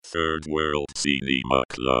Third World Cinema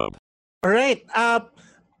Club. Alright. I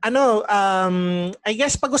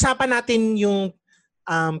guess pag-usapan natin yung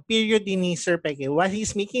period ni Sir Peke. While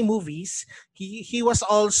he's making movies, he was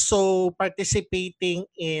also participating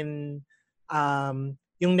in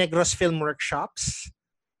yung Negros Film Workshops.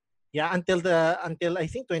 Yeah, until I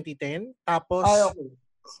think 2010. Tapos okay.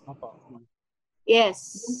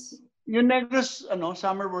 Yes. Yung Negros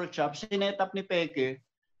summer workshop sinet up ni Peke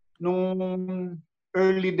nung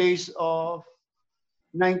early days of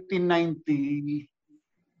 1990.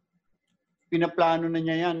 Pinaplano na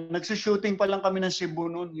niya yan. Nagsushooting pa lang kami ng Cebu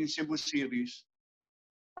noon, yung Cebu series.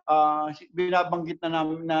 Binabanggit na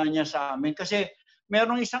niya sa amin kasi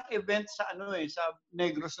merong isang event sa sa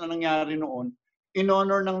Negros na nangyari noon. In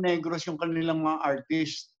honor ng Negros yung kanilang mga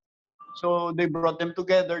artists. So they brought them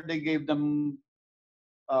together, they gave them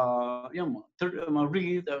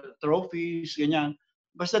wreath, trophies, ganyan.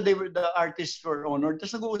 Basta the artists were honored.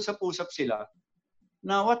 Tapos nag-uusap-usap sila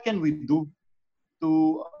na what can we do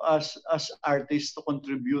to us as artists to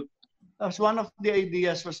contribute. As one of the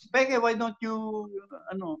ideas was, Peke, why don't you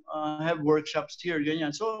have workshops here,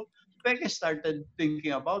 ganyan. So Peke started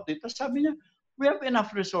thinking about it. Tapos sabi niya, we have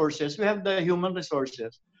enough resources, we have the human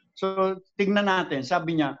resources. So tignan natin,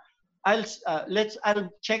 sabi niya, I'll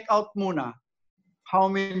check out muna how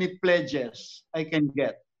many pledges I can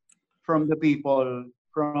get from the people,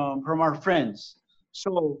 from our friends.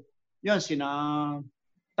 So yun, sina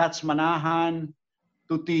Tats Manahan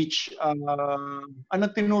to teach, ano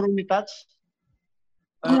tinuro ni Tats?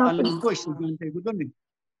 Alam ko, estudyante ko doon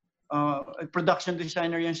production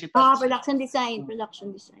designer yan si Tats. Production design.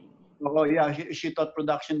 Oh, yeah, she taught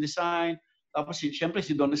production design. Tapos siyempre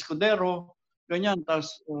si Don Escudero, ganyan.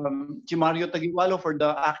 Tapos si Mario Tagiwalo for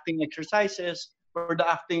the acting exercises, for the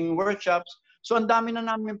acting workshops. So ang dami na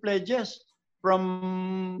namin pledges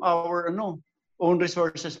from our own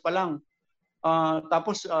resources pa lang.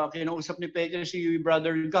 Tapos kinausap ni Peke si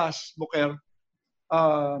Brother Gus Buker,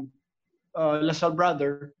 Lasal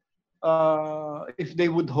brother, if they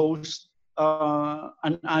would host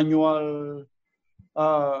an annual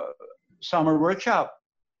summer workshop.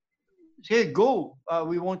 Say, go.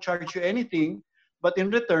 We won't charge you anything, but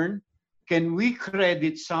in return, can we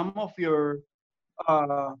credit some of your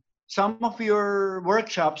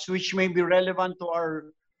workshops which may be relevant to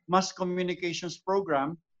our mass communications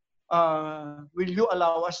program? Will you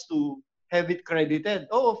allow us to have it credited?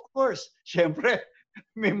 Oh, of course. Siyempre,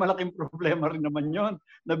 may malaking problema rin naman yon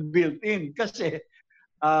na built-in. Kasi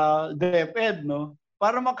DepEd,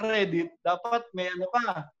 para ma-credit, dapat may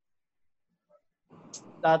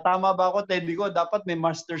tama ba ako, Teddy ko? Dapat may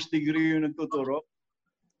master's degree yung nagtuturo?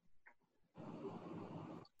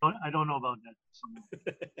 I don't know about that.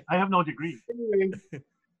 I have no degree. Anyway,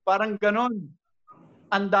 parang ganon.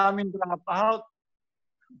 Ang daming dropout.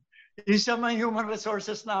 Isa man human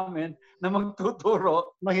resources namin na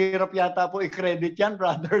magtuturo, mahirap yata po i-credit yan,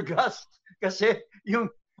 Brother Gus. Kasi yung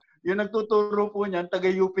nagtuturo po niyan,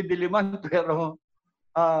 taga-UP Diliman, pero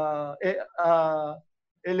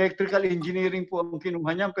electrical engineering po ang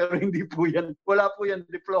kinuha niyan, pero hindi po yan, wala po yan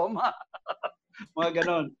diploma. Mga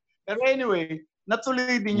ganon. Pero anyway,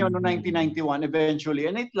 natuloy din yun noong 1991 eventually,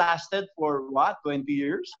 and it lasted for what, 20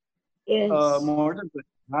 years? Yes. More than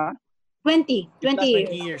 20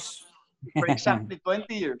 years. For exactly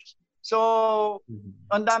 20 years. So,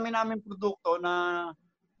 ang dami namin produkto na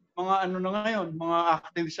mga na ngayon, mga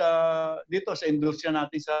active dito sa industriya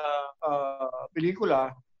natin sa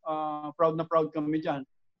pelikula. Proud na proud kami dyan.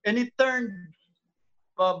 And it turned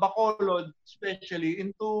Bacolod especially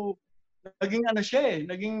into naging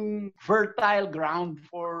naging fertile ground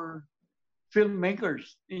for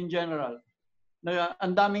filmmakers in general.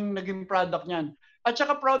 Ang daming naging product niyan. At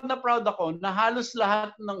saka proud na proud ako na halos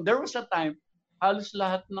lahat there was a time, halos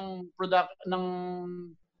lahat ng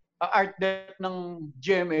art dep ng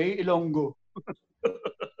GMA, Ilonggo.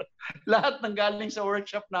 Lahat ng galing sa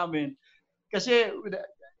workshop namin. Kasi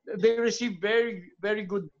they received very, very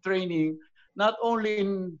good training, not only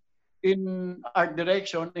in art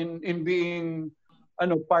direction, in being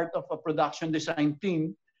part of a production design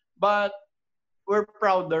team, but we're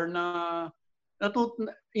prouder na natutunan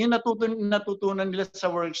nila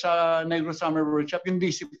sa Negros Summer Workshop, yung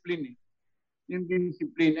discipline. Yung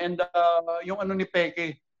discipline. And yung ni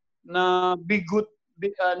Peke, na be good,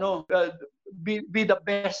 be the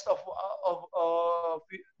best of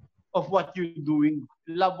what you're doing.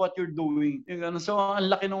 Love what you're doing. So, ang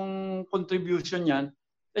laki nung contribution yan.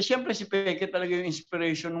 Siyempre si Peke talaga yung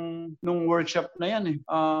inspiration nung workshop na yan.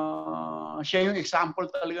 Siya yung example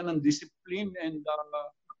talaga ng discipline and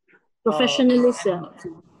professionalism.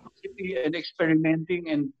 curiosity and experimenting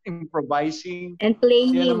and improvising. And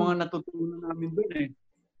playing. Yan ang mga natutunan namin doon eh.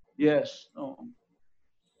 Yes.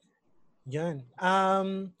 Yan.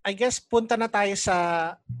 I guess punta na tayo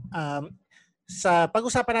sa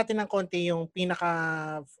pag-usapan natin ng konti yung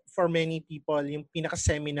for many people, yung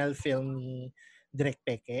pinaka-seminal film ni Direk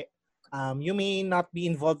Peke. You may not be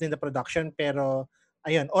involved in the production, pero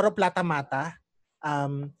ayun, Oro Plata Mata.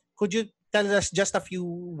 Could you tell us just a few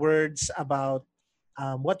words about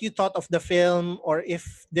what you thought of the film, or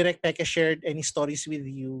if Direk Peke shared any stories with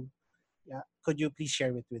you? Yeah, could you please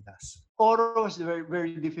share it with us? Oro was very,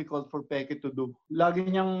 very difficult for Peke to do. Lagi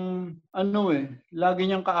niyang, lagi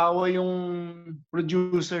niyang kaaway yung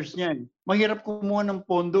producers niya. Mahirap kumuha ng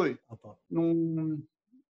pondo eh. Opo.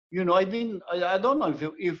 I don't know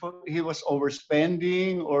if he was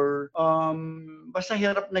overspending or basta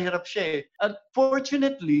hirap na hirap siya eh. At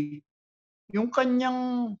fortunately, yung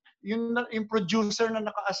producer na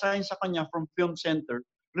naka-assign sa kanya from Film Center,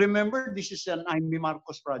 remember, this is an Amy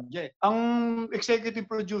Marcos project. Ang executive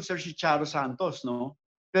producer si Charo Santos, no?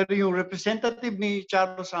 Pero yung representative ni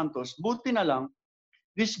Charo Santos, buti na lang,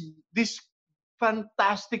 this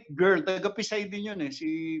fantastic girl, taga-Pisay din yun eh,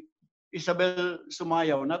 si Isabel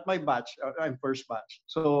Sumayaw, not my batch, I'm first batch.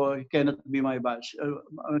 So, it cannot be my batch.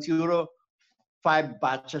 Siguro 5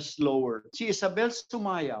 batches lower. Si Isabel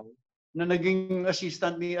Sumayaw, na naging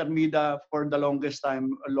assistant ni Armida for the longest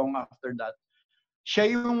time, long after that.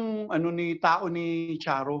 Siya yung tao ni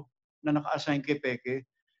Charo na naka-assign kay Peke.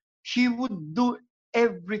 She would do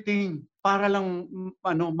everything para lang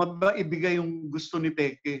maibigay yung gusto ni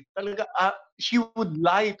Peke. Talaga she would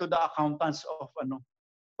lie to the accountants of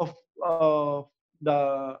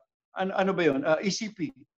the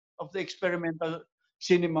ECP, of the Experimental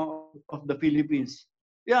Cinema of the Philippines.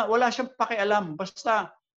 Yeah, wala siyang pakialam,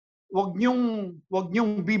 basta wag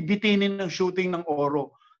niyong bibitinin ng shooting ng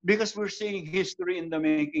Oro. Because we're seeing history in the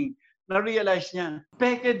making. Na-realize niya,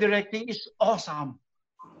 Peke directing is awesome.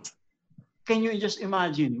 Can you just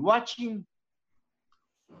imagine watching?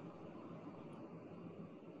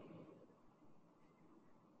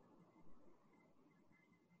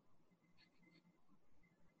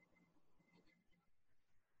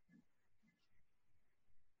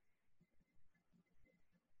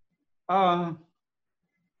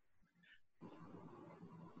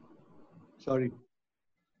 Sorry.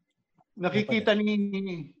 Nakikita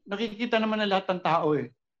naman ng lahat ng tao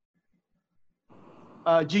eh.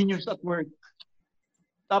 Genius at work.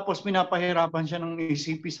 Tapos pinapahirapan siya ng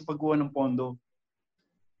ECP sa pagkuha ng pondo.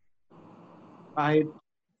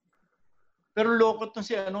 Pero loko to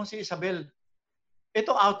si Isabel.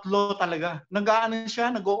 Ito outlaw talaga.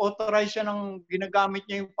 Nag-authorize siya ng ginagamit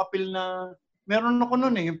niya yung papel na meron ako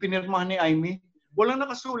noon eh, yung pinirmahan ni Amy. Walang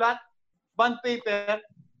nakasulat, bond paper,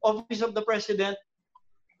 Office of the President,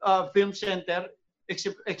 Film Center,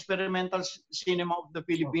 Experimental Cinema of the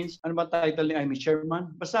Philippines. Ano ba title ni Amy?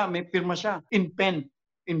 Chairman? Basta may pirma siya. In pen.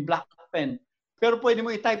 In black pen. Pero pwede mo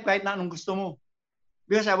i-type kahit na anong gusto mo.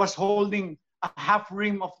 Because I was holding a half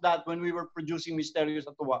ream of that when we were producing Misteryo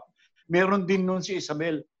sa Tuwa. Meron din nun si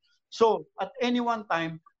Isabel. So, at any one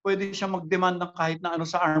time, pwede siya mag-demand ng kahit na ano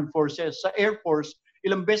sa Armed Forces. Sa Air Force,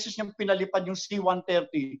 ilang beses niyang pinalipad yung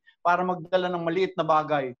C-130 para magdala ng maliit na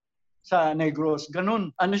bagay sa Negros. Ganun.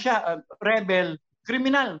 Siya, rebel,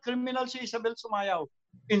 criminal si Isabel Sumayaw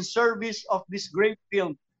in service of this great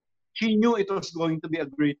film. She knew it was going to be a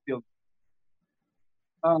great film.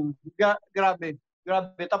 Grabe.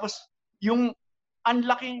 Tapos, yung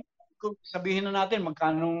unlocking, sabihin na natin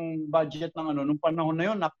magkanong budget ng nung panahon na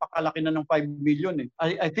yun, napakalaki na ng 5 million eh.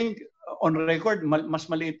 I think on record, mas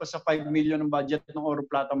maliit pa sa 5 million ng budget ng Oro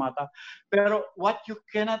Plata Mata. Pero what you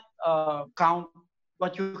cannot count,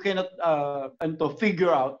 what you cannot figure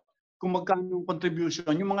out kung magkano yung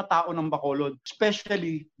contribution yung mga tao ng Bacolod,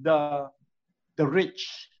 especially the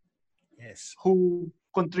rich, yes, who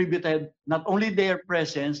contributed not only their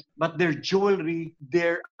presence but their jewelry,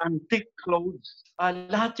 their antique clothes.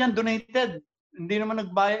 Lahat yan donated. Hindi naman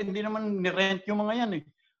nagbayad, hindi naman ni-rent yung mga yan eh.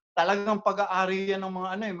 Talagang pag-aari yan ng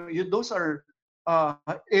mga those are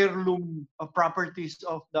heirloom properties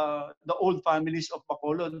of the old families of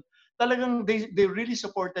Bacolod. Talagang they really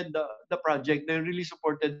supported the project. They really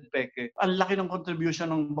supported Peke. Ang laki ng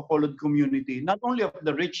contribution ng Bacolod community. Not only of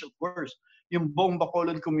the rich, of course, yung buong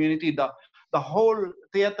Bacolod community, the whole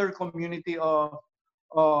theater community of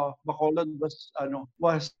Bacolod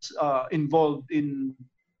was involved in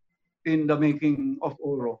in the making of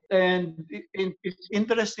Oro. And it's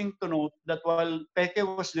interesting to note that while Peke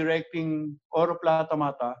was directing Oro Plata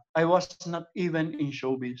Mata, I was not even in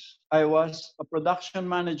showbiz. I was a production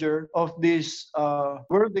manager of this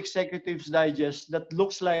World Executives Digest that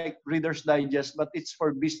looks like Reader's Digest, but it's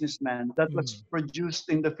for businessmen, that was produced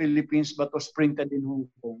in the Philippines but was printed in Hong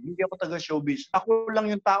Kong. Hindi ako taga-showbiz. Ako lang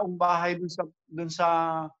yung taong bahay dun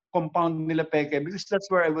sa compound nila Peke because that's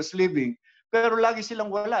where I was living. Pero lagi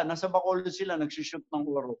silang wala. Nasa Bacolod sila, nagsushoot ng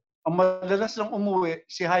Oro. Ang madalas lang umuwi,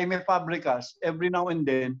 si Jaime Fabricas, every now and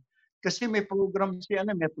then, kasi may program si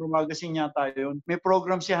Metro Magazine yata yun. May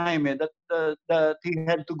program si Jaime that he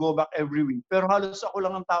had to go back every week. Pero halos ako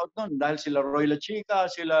lang ang tao doon dahil sila Roy La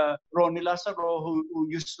Chica, sila Ronnie Lazaro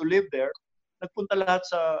who used to live there. Nagpunta lahat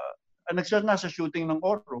nasa shooting ng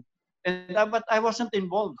Oro. But I wasn't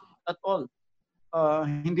involved at all.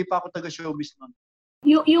 Hindi pa ako taga-showbiz noon.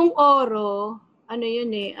 Yung Oro,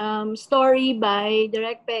 story by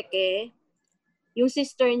Direk Peke. Yung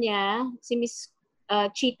sister niya, si Miss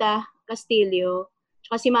Chita Castillo,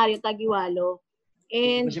 tsaka si Mario Tagiwalo.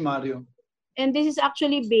 Si Mario. And this is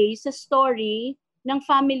actually based sa story ng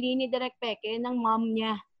family ni Direk Peke, ng mom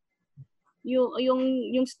niya.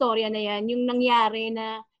 Yung storya na yan, yung nangyari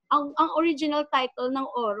na, ang original title ng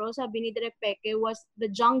Oro, sabi ni Direk Peke, was The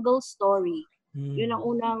Jungle Story. Yun ang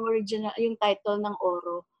unang original, yung title ng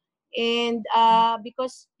Oro. And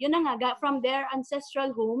because, yun na nga, from their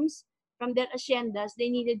ancestral homes, from their haciendas, they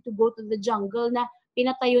needed to go to the jungle na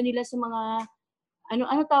pinatayo nila sa mga,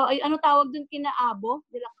 ano tawag dun kina Abo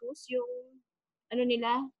de la Cruz, yung,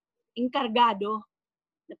 inkargado,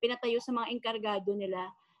 na pinatayo sa mga inkargado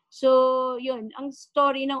nila. So, yun, ang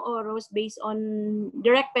story ng Oro is based on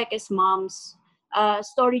Direk Peke's mom's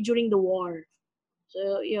story during the war.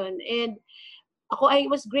 So, yun. And I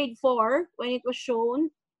was grade 4 when it was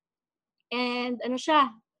shown. And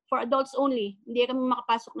siya, for adults only. Hindi kami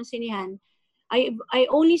makapasok ng sinihan. I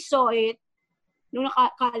only saw it nung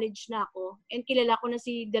naka-college na ako. And kilala ko na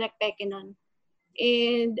si Direk Peke nun.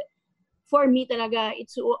 And for me talaga,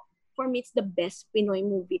 it's the best Pinoy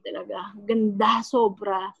movie talaga. Ganda,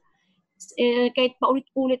 sobra. Kahit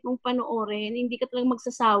paulit-ulit mong panoorin, hindi ka talagang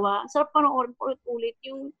magsasawa. Sarap panoorin paulit-ulit.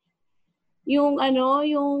 Yung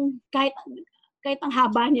kahit ang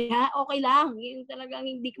haba niya, okay lang. Yung talagang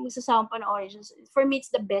hindi ka magsasawang panoorin. For me, it's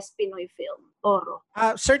the best Pinoy film, Oro.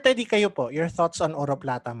 Sir Teddy, kayo po, your thoughts on Oro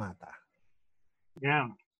Plata Mata? Yeah,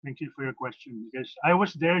 thank you for your question. Because I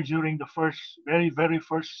was there during the very, very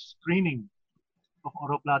first screening of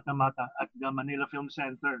Oro Plata Mata at the Manila Film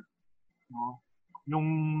Center. No?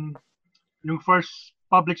 Yung first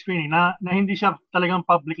public screening, na hindi siya talagang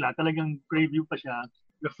public talagang preview pa siya.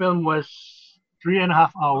 The film was 3.5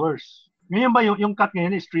 hours. Ngayon ba yung cut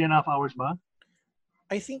ngayon is 3.5 hours ba?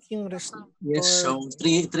 I think yung rest. Yes, so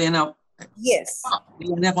 3.5. Yes.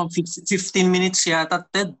 15 minutes yata,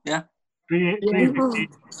 Ted. Yeah. 3:50.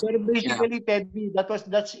 So basically, Teddy,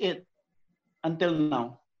 that's it until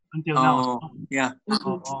now. Until now. Yeah.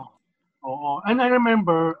 Oo. And I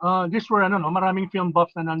remember, these were maraming film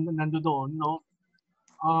buffs na nandoon, no?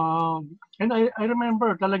 And I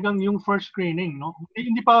remember talagang yung first screening, no?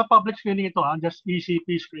 Hindi pa public screening ito, just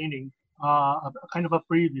ECP screening. Kind of a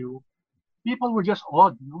preview, people were just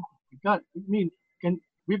awed, no? God, I mean,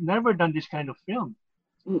 we've never done this kind of film.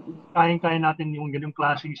 Kaya natin yung ganung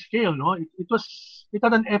klaseng scale, no? It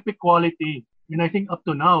had an epic quality, and I think up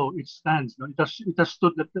to now it stands, no? It has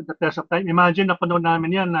stood the test of time. Imagine napanood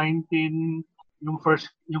namin yan yung first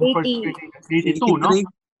screening, 82, no?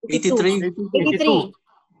 83.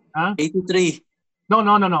 Huh? 83. No.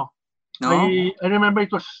 No? I remember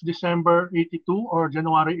it was December 82 or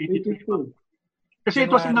January 83. Kasi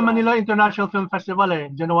it was in the Manila International Film Festival,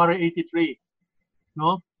 January 83.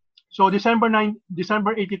 No? So December 82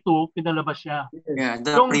 pinalabas siya. Yeah,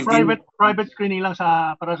 yung private screening lang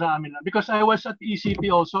para sa amin. Because I was at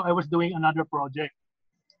ECP also, I was doing another project.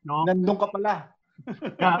 No? Nandun ka pala.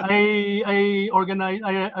 Yeah, I organized.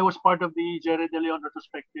 I was part of the Jerry De Leon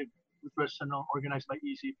retrospective, which was organized by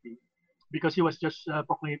ECP. Because he was just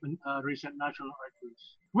proclaimed recent national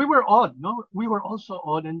artist. We were awed, no? We were also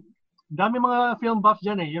awed, and dami mga film buffs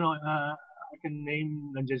dyan, I can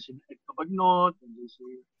name, nandiyan si Edto Bagnot,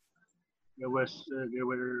 there were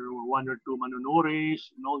 1 or 2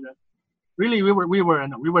 manunoris and all that. Really, we were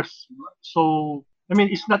so. I mean,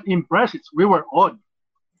 it's not impressed. We were awed,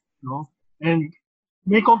 no? And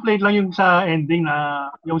may complaint lang yung sa ending na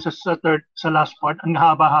yung sa last part, ang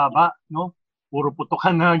haba-haba, no? Puro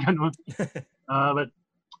putukan na ganun.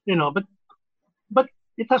 But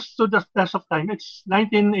it has stood the test of time. It's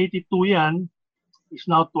 1982 yan. It's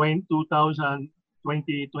now 2020.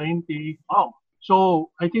 Wow. So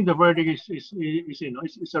I think the verdict is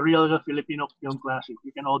it's a real Filipino film classic.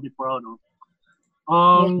 We can all be proud of.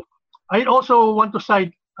 I also want to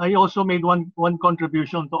cite. I also made one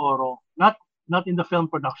contribution to Oro, not in the film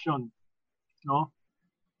production, no,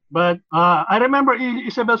 but I remember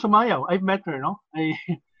Isabel Sumayaw. I've met her, no.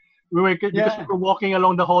 Because we were walking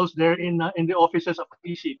along the halls there in the offices of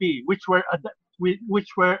ECP, which were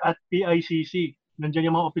at PICC. Nandiyan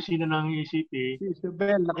yung mga opisina ng ECP. Si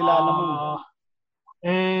Isabel, nakilala mo.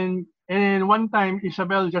 And one time,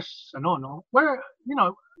 Isabel just,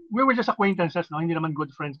 we were just acquaintances, no? Hindi naman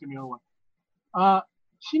good friends kami or what.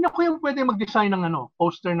 Sino ko yung pwede mag-design ng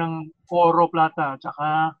poster ng Oro Plata at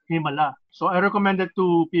saka Himala? So I recommended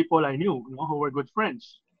to people I knew, who were good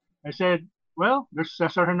friends. I said, well, there's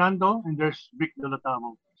Cesar Hernando and there's Vic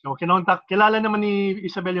Dolotamo. So kilala naman ni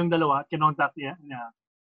Isabel yung dalawa, kinontact niya.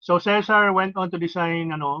 So Cesar went on to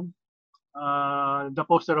design the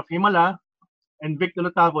poster of Himala, and Vic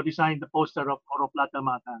Dolotavo designed the poster of Oro Plata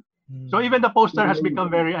Mata. So even the poster has become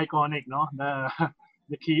very iconic, no?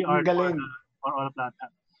 The key art for Oro Plata.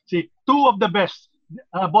 See, two of the best,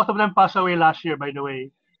 both of them passed away last year, by the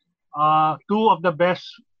way. Two of the best,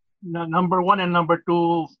 number 1 and number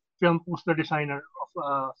 2 film poster designer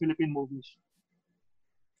of Philippine movies.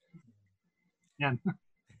 Yan.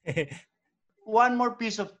 One more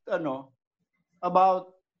piece of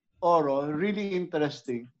about Oro, really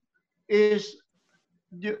interesting, is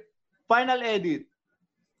the final edit,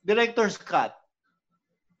 director's cut,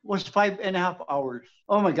 was 5.5 hours.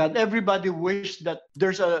 Oh my God! Everybody wished that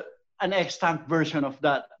there's an extant version of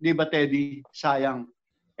that. Di ba, Teddy? Sayang.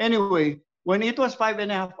 Anyway, when it was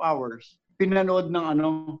 5.5 hours, pinanood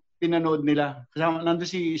nila. Kasama nando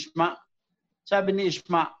si Isma. Sabi ni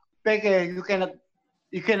Isma, Peke, you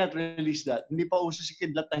cannot release that. Hindi pa uso si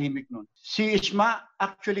Kidlat Tahimik nun. Si Isma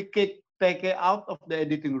actually kicked Peke out of the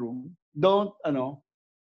editing room. Don't,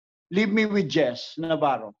 leave me with Jess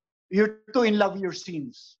Navarro. You're too in love with your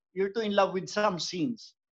scenes. You're too in love with some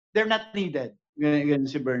scenes. They're not needed. Ganyan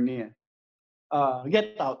si Bernie.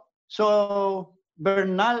 Get out. So,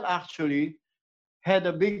 Bernal actually had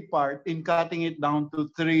a big part in cutting it down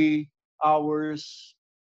to 3 hours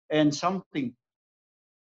and something.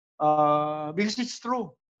 Because it's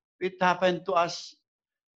true. It happened to us.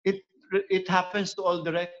 It happens to all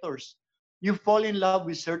directors. You fall in love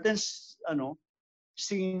with certain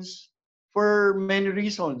scenes for many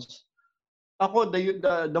reasons. Ako,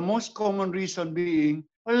 the most common reason being,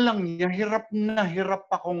 walang yan, hirap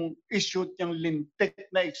akong i-shoot yung lintik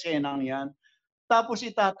na eksenang yan. Tapos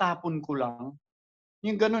itatapon ko lang.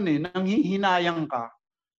 Yung ganun nanghihinayang ka.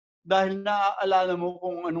 Dahil naaalala mo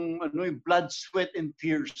kung yung blood, sweat, and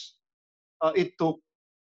tears it took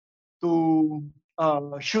to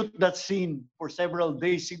shoot that scene for several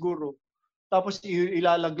days siguro. Tapos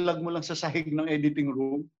ilalaglag mo lang sa sahig ng editing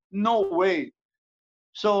room. No way.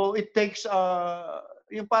 So it takes,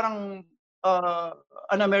 yung parang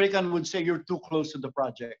an American would say you're too close to the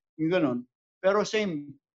project. Yung ganun. Pero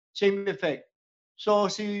same effect.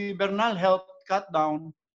 So si Bernal helped cut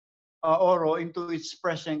down Oro into its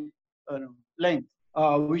present length,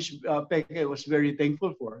 which Peke was very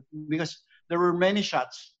thankful for, because there were many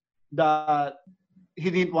shots that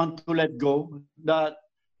he didn't want to let go, that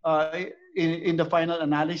in the final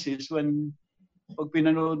analysis, when pag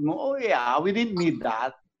pinanood mo, oh yeah, we didn't need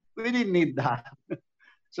that.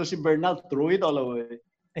 So si Bernal threw it all away.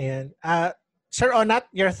 Ayan. Sir Onat,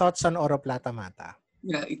 your thoughts on Oro Plata Mata?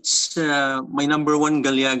 Yeah, it's my number 1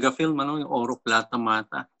 Galiaga film, yung Oro Plata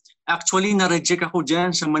Mata. Actually, na-reject ako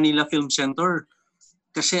dyan sa Manila Film Center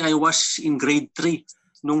kasi I was in grade 3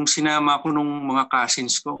 nung sinama ko nung mga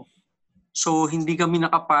cousins ko. So hindi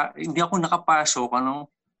ako nakapasok,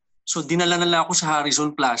 So dinala nila ako sa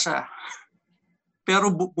Harrison Plaza.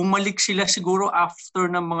 Pero bumalik sila siguro after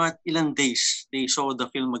ng mga ilang days. They saw the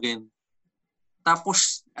film again.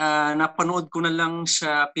 Tapos napanood ko na lang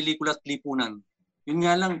sa Pelikula at Lipunan. Yun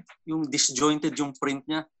nga lang, yung disjointed yung print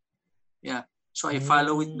niya. Yeah. So I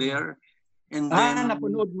follow it there. And then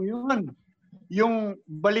napanood mo yun. Yung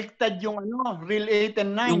baliktad yung reel 8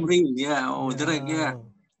 and 9. Yung reel, yeah. Direct, yeah.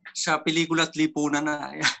 Sa Pelikula at Lipunan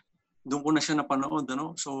na, yeah. Doon ko na siya napanood,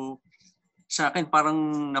 So sa akin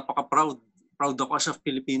parang napaka-proud. Proud ako as a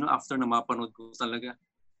Filipino after na mapanood ko talaga.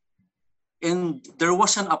 And there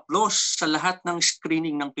was an applause sa lahat ng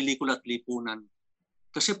screening ng Pelikula at Lipunan.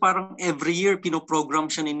 Kasi parang every year pinoprogram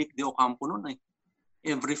siya ni Nick De Ocampo noon .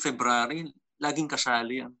 Every February, laging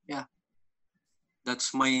kasali yan. Yeah.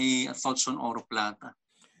 That's my thoughts on Oro Plata.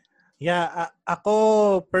 Yeah,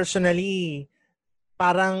 ako personally,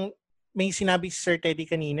 parang may sinabi si Sir Teddy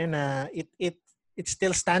kanina na it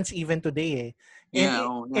still stands even today .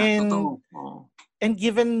 And And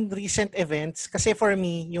given recent events, kasi for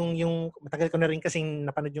me, yung matagal ko na rin kasing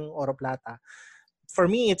napanood yung Oro Plata. For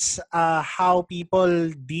me, it's how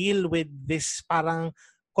people deal with this parang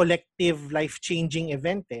collective life-changing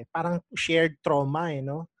event eh. Parang shared trauma eh,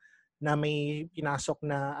 no? Na may pinasok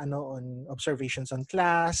na on observations on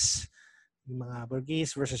class, yung mga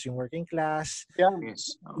Burgese versus yung working class. Yeah.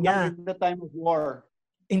 Yes. Yeah. In the time of war.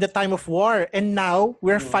 In the time of war, and now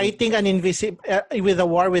we're fighting with a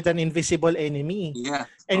war with an invisible enemy. Yeah.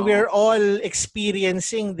 And we're all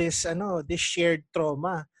experiencing this this shared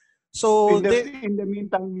trauma. So In the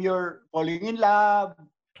meantime, you're falling in love.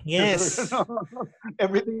 yes.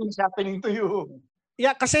 Everything is happening to you.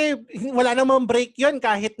 Yeah, kasi wala namang break 'yon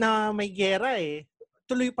kahit na may gera eh.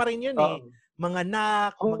 Tuloy pa rin 'yun eh. Mga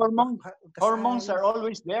anak, hormones are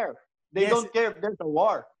always there. They don't care if there's a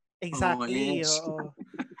war. Exactly. Yes. Oo.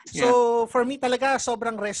 So, for me talaga,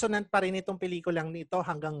 sobrang resonant pa rin itong pelikulang nito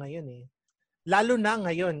hanggang ngayon eh. Lalo na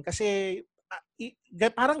ngayon kasi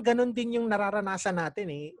parang ganun din yung nararanasan natin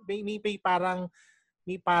eh. May parang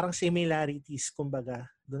similarities kumbaga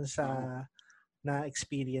dun sa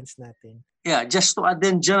na-experience natin. Yeah, just to add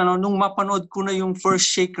din dyan, nung mapanood ko na yung first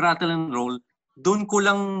Shake, Rattle and Roll, doon ko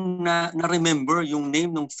lang na-remember yung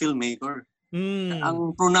name ng filmmaker.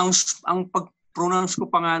 Ang pag-pronounce ko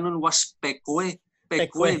pa nga nun was Pekwe.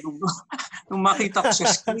 Nung makita ko sa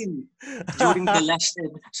screen during the last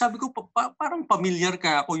sabi ko, parang familiar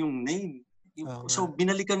ka ako yung name. So,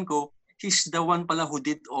 binalikan ko, he's the one pala who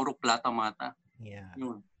did Oro Plata Mata. Yeah.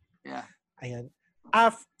 Yun. Yeah. Ayan.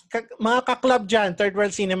 Mga ka-club dyan, Third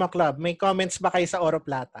World Cinema Club, may comments ba kayo sa Oro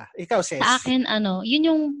Plata? Ikaw, Ses. Sa akin,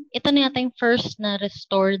 ito na yata yung first na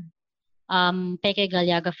restored Peke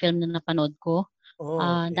Galiaga film na napanood ko.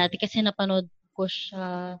 Okay. Dati kasi napanood ko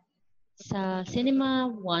siya sa Cinema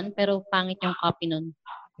One, pero pangit yung copy nun.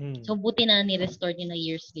 So, buti na ni-restore niya na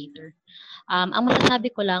years later. Ang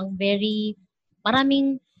masasabi ko lang,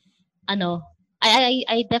 maraming,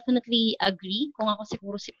 I definitely agree. Kung ako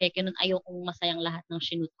siguro si Peke nun, ayokong masayang lahat ng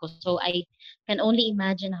shoot ko. So, I can only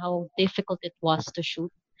imagine how difficult it was to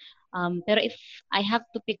shoot. Pero if I have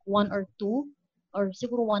to pick one or two, or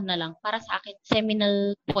siguro one na lang, para sa akin,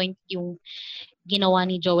 seminal point yung ginawa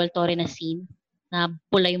ni Joel Torre na scene, na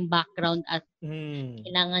pula yung background at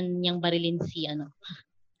kailangan niyang barilin si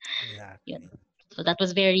Exactly. Yun. So that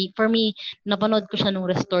was for me, napanood ko siya nung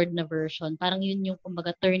restored na version. Parang yun yung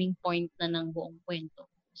kumbaga turning point na ng buong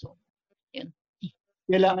kwento. So, yun.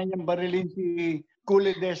 Kailangan niyang barilin si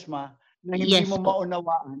Kule Desma na hindi mo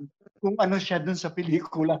maunawaan kung ano siya dun sa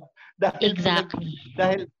pelikula. Exactly.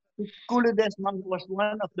 Dahil Kule Desma was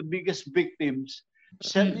one of the biggest victims.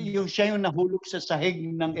 Siya yung nahulog sa sahig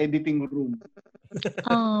ng editing room.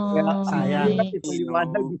 Oh, sayang.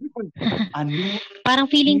 Parang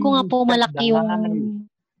feeling ko nga po malaki yung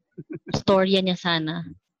storya niya sana.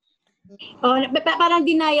 Parang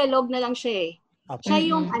dinialogue na lang siya eh. Okay. Siya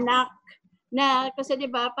yung anak na, kasi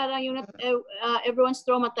diba, parang yung everyone's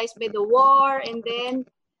traumatized by the war, and then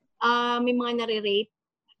may mga nare-rape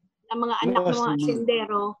na mga anak ng mga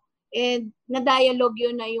sendero. And na-dialogue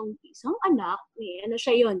yun na yung isang anak,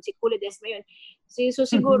 siya yun, si Kule Desma yun. So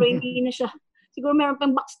siguro hindi na siya, siguro meron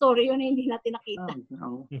pang backstory yun na hindi natin nakita.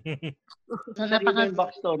 So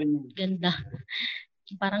backstory niya. Ganda.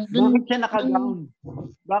 Parang dun, Bakit siya naka-gown?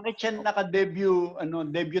 Bakit siya naka-debut,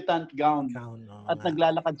 debutant gown? At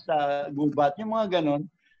naglalakad sa gubat. Yung mga ganon.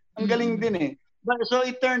 Ang galing din eh. But, so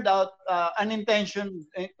it turned out unintentional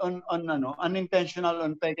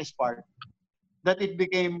on Peke's part, that it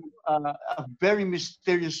became a very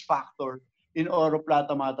mysterious factor in Oro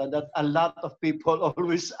Plata Mata that a lot of people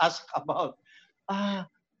always ask about.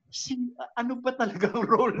 Ano ba talaga ang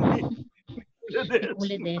role ni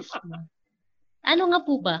Kule Desma? Ano nga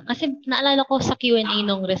po ba? Kasi naalala ko sa Q&A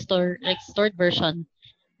nung restored version,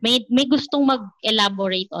 may gustong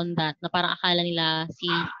mag-elaborate on that na parang akala nila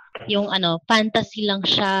yung fantasy lang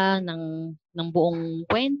siya ng buong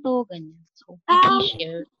kwento, ganyan. So,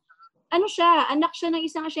 share. Ano siya, anak siya ng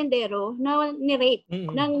isang asyendero na ni-rape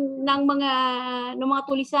ng mga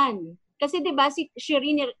tulisan. Kasi 'di ba si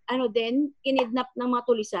Shireen kinidnap ng mga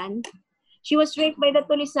tulisan. She was raped by the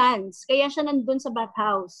tulisans. Kaya siya nandun sa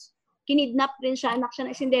bathhouse. Kinidnap rin siya, anak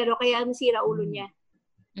siya ng asyendero, kaya nasira ulo niya.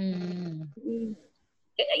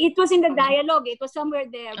 It was in the dialogue. It was somewhere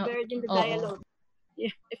there, buried in the dialogue.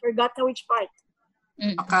 Yeah, I forgot which part.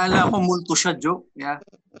 Akala ko multo siya, joke. Yeah.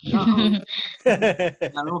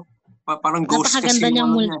 Parang ghost kasi. Napakaganda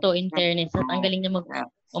niyang multo, in fairness. At ang galing niya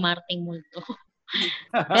umarting multo.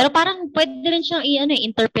 Pero parang pwede rin siyang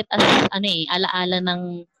interpret as alaala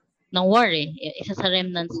ng war eh. Isa sa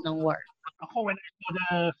remnants ng war. Ako, when I saw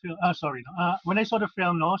the film, when I saw the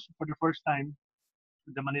film for the first time,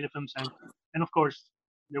 to the Manila Film Center. And of course,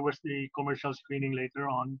 there was the commercial screening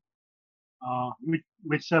later on,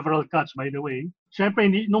 with several cuts, by the way. Siyempre,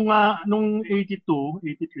 nung 82,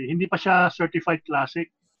 83, hindi pa siya certified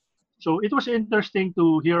classic. So it was interesting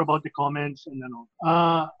to hear about the comments and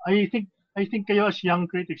I think kayo as young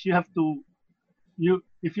critics, you have to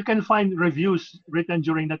if you can find reviews written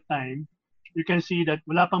during that time, you can see that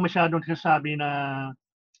wala pang masyadong sasabi na,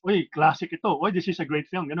 uy, classic ito. Uy, this is a great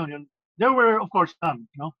film. Yun. There were, of course, some.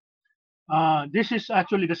 This is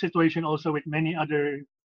actually the situation also with many other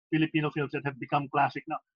Filipino films that have become classic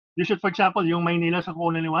now. You should, for example, yung Maynila sa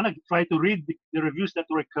Kulang Liwanag, try to read the reviews that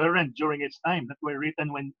were current during its time, that were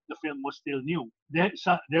written when the film was still new.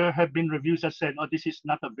 There have been reviews that said, oh, this is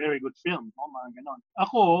not a very good film. Oh, mga ganon.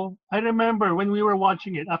 Ako, I remember when we were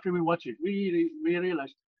watching it, after we watched it, we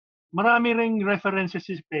realized, marami ring references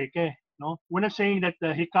si Peke. No? We're not saying that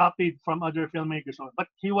he copied from other filmmakers, but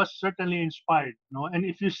he was certainly inspired. No? And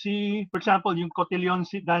if you see, for example, yung Cotillon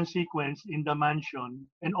dance sequence in the mansion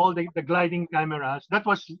and all the gliding cameras, that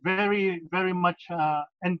was very, very much,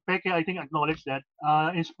 and Peke, I think, acknowledged that,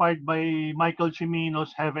 inspired by Michael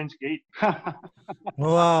Cimino's Heaven's Gate.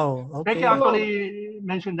 Wow. Okay. Peke actually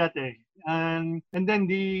mentioned that. And then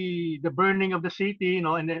the burning of the city,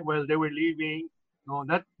 and then, while they were leaving,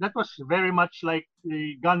 that was very much like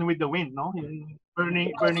the Gone with the Wind, yung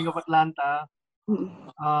burning of Atlanta,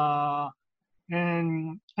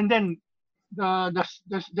 and then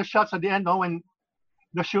the shots at the end, when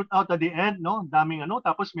the shootout at the end, daming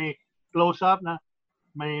tapos may close up na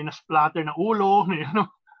may na-splatter na ulo,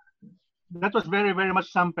 that was very, very much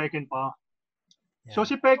Sam Peckinpah. Yeah. So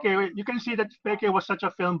si Peke, you can see that Peke was such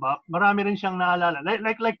a film buff. Marami rin siyang naalala,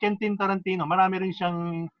 like Quentin Tarantino, marami rin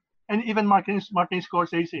siyang. And even Martin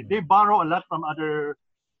Scorsese, they borrow a lot from other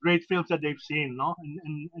great films that they've seen,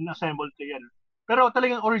 and assembled together. Pero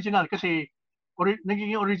talagang original kasi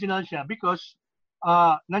nagiging original siya because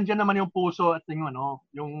nandiyan naman yung puso at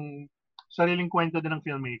yung sariling kwento din ng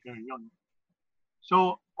filmmaker, yun.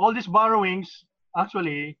 So all these borrowings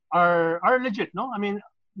actually are legit, I mean,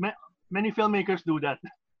 many filmmakers do that.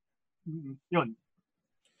 Yun.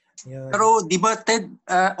 Yeah. Pero di ba Ted,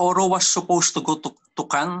 Oro was supposed to go to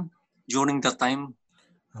Cannes during that time?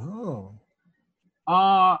 Oh.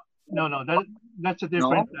 No. That's a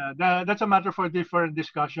different. No? That's a matter for a different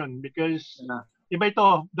discussion because iba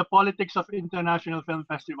ito, the politics of international film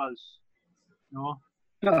festivals.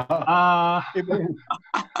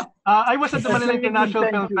 I was at the Manila International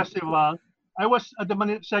Film Festival. I was at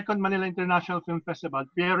the second Manila International Film Festival.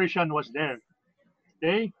 Pierre Richan was there.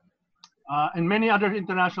 Okay. And many other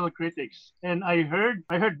international critics. And I heard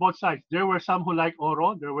both sides. There were some who liked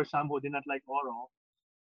Oro. There were some who did not like Oro.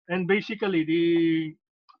 And basically, the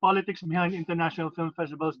politics behind international film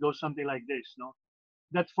festivals goes something like this,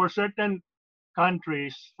 that for certain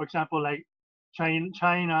countries, for example, like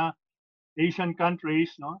China, Asian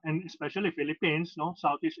countries, and especially Philippines,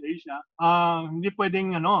 Southeast Asia, hindi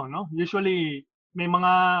pwedeng, usually may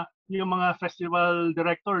yung mga festival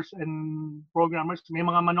directors and programmers, may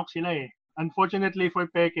mga manok sila . Unfortunately for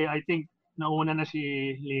Peke, I think nauna na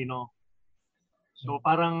si Lino. So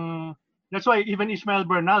parang that's why even Ismael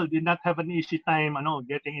Bernal did not have an easy time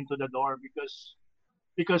getting into the door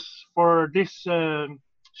because for this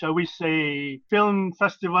shall we say film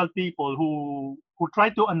festival people who try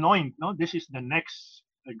to anoint this is the next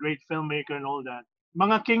great filmmaker and all that.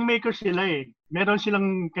 Mga kingmakers sila . Meron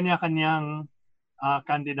silang kanya-kanyang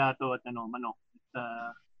kandidato at manok.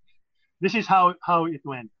 This is how it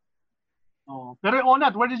went. Pero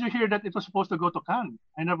Onat, where did you hear that it was supposed to go to Cannes?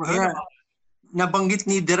 I never heard about it. Nabanggit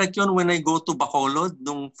ni Direk yun when I go to Bacolod,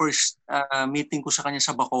 nung first meeting ko sa kanya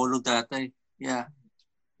sa Bacolod dati. Yeah.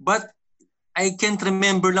 But I can't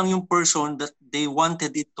remember lang yung person that they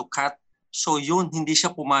wanted it to cut. So yun, hindi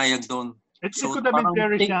siya pumayag doon. It could have been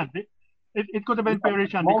Pierre Richan. It could have been Pierre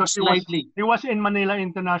Richan because he was in Manila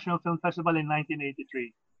International Film Festival in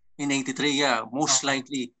 1983. In 83, yeah. Most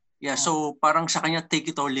likely. Yeah, so parang sa kanya, take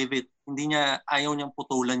it or leave it. Hindi niya, ayaw niyang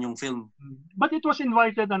putulan yung film. But it was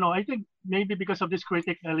invited, I think maybe because of this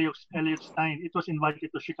critic, Elliot Stein, it was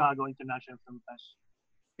invited to Chicago International Film Fest.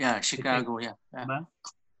 Yeah, Chicago, yeah. Diba?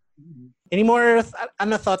 Any more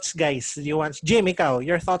thoughts, guys? Do you want Jim, ikaw,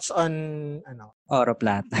 your thoughts on Oro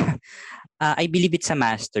Plata? I believe it's a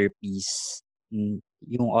masterpiece,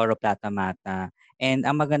 yung Oro Plata Mata. And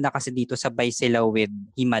ang maganda kasi dito, sabay sila with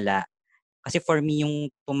Himala. Kasi for me, yung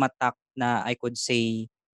tumatak na I could say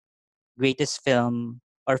greatest film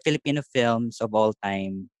or Filipino films of all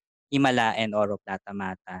time, Himala and Oro Plata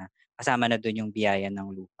Mata. Kasama na dun yung Biyaya ng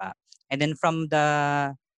Lupa. And then from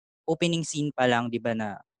the opening scene pa lang, di ba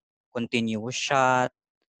na continuous shot,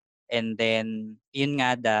 And then, yun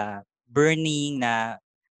nga, the burning na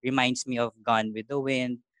reminds me of Gone with the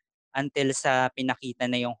Wind, until sa pinakita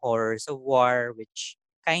na yung horrors of war, which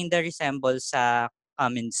kinda resembles sa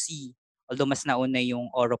Come and See. Although mas nauna yung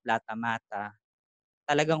Oro Plata Mata.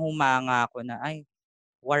 Talagang humanga ako na, ay,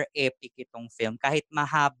 war epic itong film. Kahit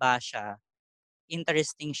mahaba siya,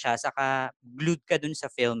 interesting siya, saka glued ka dun sa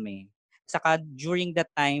film eh. Saka during that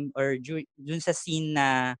time or dun sa scene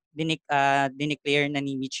na dineclare na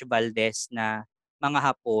ni Mitch Valdez na mga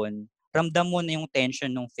Hapon, ramdam mo na yung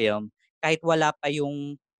tension ng film kahit wala pa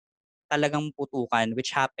yung talagang putukan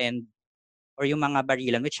which happened or yung mga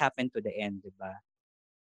barilan which happened to the end, di ba?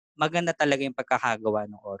 Maganda talaga yung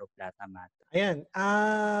pagkakagawa ng Oro Plata Mata. Ayan.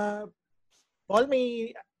 Paul, do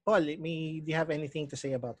you have anything to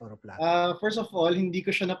say about Oro Plata? First of all, hindi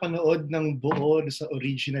ko siya napanood ng buo sa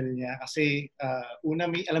original niya kasi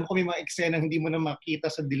una, alam ko may mga eksena hindi mo na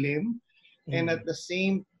makita sa dilim. And at the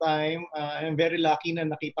same time, I'm very lucky na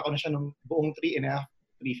nakita ko na siya ng buong 3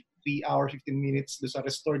 hours, 15 minutes sa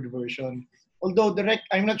restored version. Although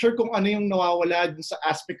I'm not sure kung ano yung nawawala dun sa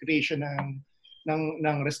aspect ratio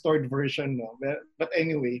ng restored version. No? But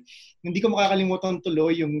anyway, hindi ko makakalimutan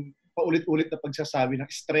tuloy yung paulit-ulit na pagsasabi ng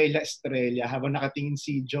Estrella habang nakatingin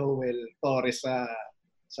si Joel Torres sa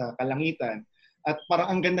kalangitan. At parang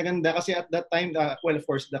ang ganda-ganda kasi at that time, well, of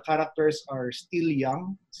course, the characters are still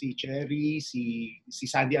young. Si Cherry, si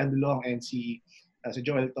Sandy Andulong, and si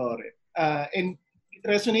Joel Torres. And it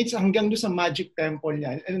resonates hanggang doon sa Magic Temple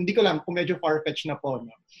niya. And hindi ko lang kung medyo far-fetched na po.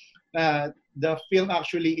 No? The film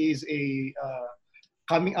actually is a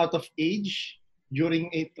coming out of age during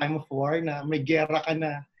a time of war na may gera ka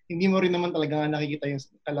na hindi mo rin naman talaga nakikita yung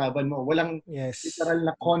kalaban mo. Walang literal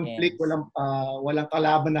na conflict, walang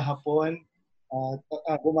kalaban na Hapon.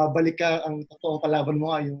 Bumabalik ka, ang totoong kalaban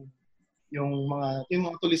mo yung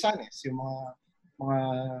mga Tulisanes, yung mga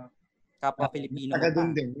kapwa Pilipino. Taga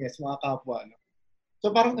doon din, yes, mga kapwa. No?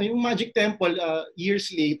 So parang yung Magic Temple,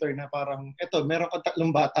 years later na parang, meron ka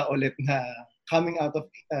 3 bata ulit na coming out of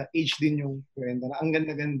age din yung kwento. Na ang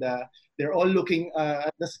ganda-ganda. They're all looking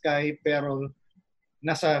at the sky pero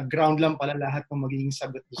nasa ground lang pala lahat ng magiging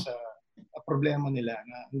sagot sa problema nila.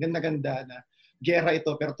 Na ang ganda-ganda na gera ito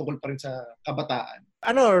pero tungkol pa rin sa kabataan.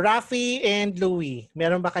 Rafi and Louie,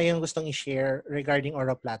 meron ba kayong gustong i-share regarding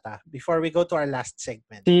Oro Plata before we go to our last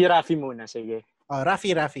segment? Si Rafi muna, sige.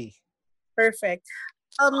 Rafi. Perfect.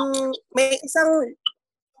 May isang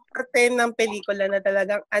parte ng pelikula na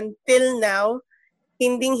talagang until now,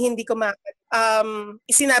 hindi ko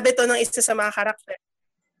isinabi to ng isa sa mga karakter.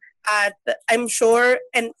 At I'm sure,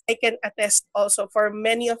 and I can attest also for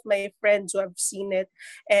many of my friends who have seen it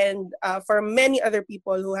and for many other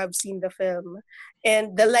people who have seen the film.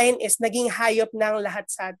 And the line is, naging hayop ng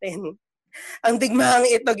lahat sa atin. Ang digmahang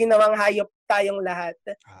ito, ginawang hayop tayong lahat.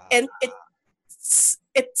 And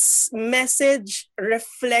its message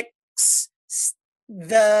reflects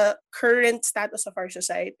the current status of our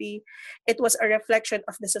society. It was a reflection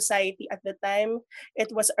of the society at the time.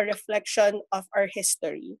 It was a reflection of our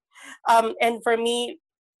history. And for me,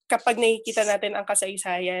 kapag nakikita natin ang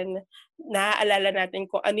kasaysayan, naaalala natin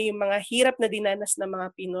kung ano yung mga hirap na dinanas ng mga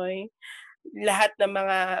Pinoy, lahat ng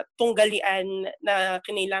mga tunggalian na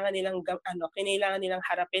kinailangan nilang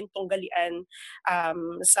harapin, tunggalian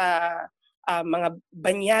sa mga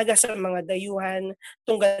banyaga sa mga dayuhan,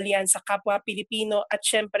 tunggalian sa kapwa Pilipino at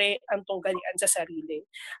syempre ang tunggalian sa sarili.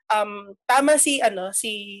 Tama si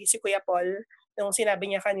Kuya Paul nung sinabi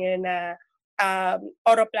niya kanina na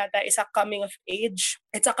Oro Plata is a coming of age.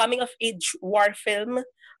 It's a coming of age war film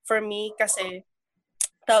for me kasi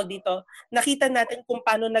nakita natin kung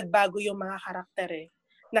paano nagbago yung mga karakter eh.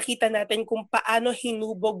 Nakita natin kung paano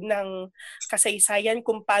hinubog ng kasaysayan,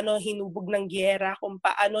 kung paano hinubog ng giyera, kung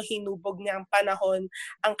paano hinubog ng panahon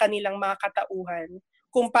ang kanilang mga katauhan,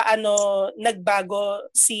 kung paano nagbago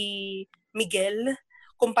si Miguel,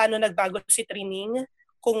 kung paano nagbago si Trining,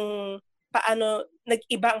 kung paano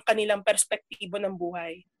nag-iba ang kanilang perspektibo ng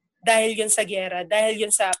buhay. Dahil yun sa giyera, dahil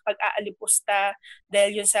yun sa pag-aalipusta,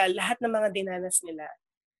 dahil yun sa lahat ng mga dinanas nila.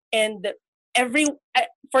 And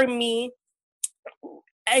for me,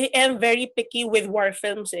 I am very picky with war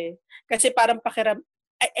films eh. Kasi parang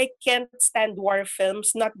I can't stand war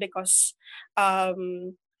films, not because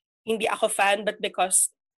hindi ako fan, but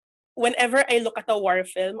because whenever I look at a war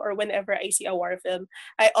film or whenever I see a war film,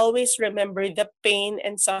 I always remember the pain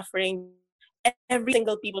and suffering every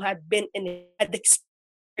single people had been in it, had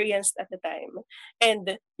experienced at the time.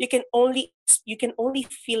 And you can only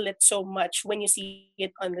feel it so much when you see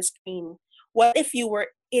it on the screen. What if you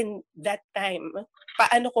were in that time?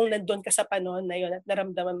 Paano kung nandun ka sa panahon na yun at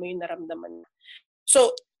naramdaman mo yung naramdaman mo?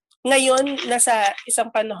 So, Ngayon, nasa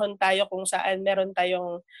isang panahon tayo kung saan meron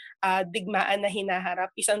tayong digmaan na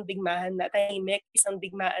hinaharap, isang digmaan na tahimik, isang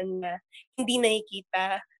digmaan na hindi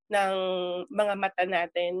nakikita ng mga mata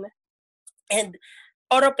natin. And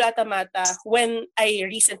Oro Plata Mata, when I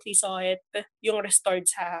recently saw it, yung restored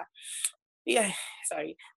sa...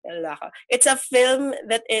 It's a film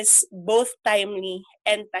that is both timely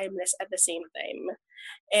and timeless at the same time.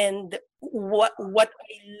 And what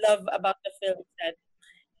I love about the film is that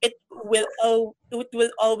it will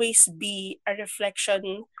always be a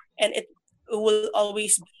reflection, and it will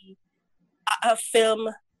always be a film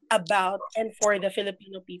about and for the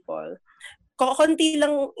Filipino people. Konti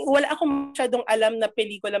lang, wala akong masyadong alam na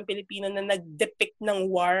pelikulang Pilipino na nag-depict ng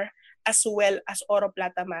war as well as Oro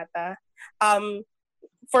Plata Mata.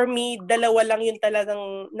 For me, dalawa lang yun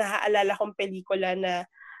talagang naaalala kong pelikula na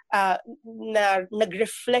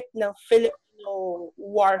nag-reflect ng Filipino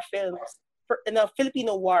war films, na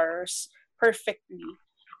Filipino wars perfectly.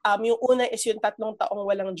 Yung una is yung 3 taong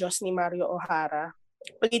walang Diyos ni Mario O'Hara,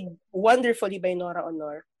 played wonderfully by Nora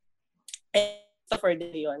Honor and Christopher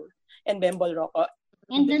De Leon and Bembol Rocco.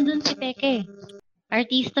 And nandun si Peke.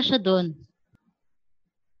 Artista siya dun.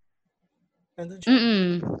 Nandun siya?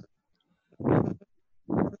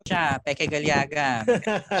 Siya, Peke Galiaga.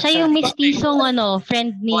 Siya yung mistisong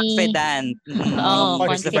friend ni... Confident.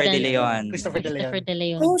 Christopher De Leon. Christopher De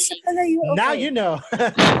Leon. Oh, siya pala yun. Okay. Now you know.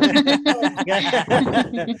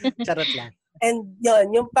 Charot lang. And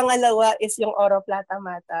yun, yung pangalawa is yung Oro Plata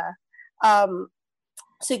Mata.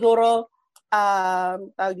 Siguro,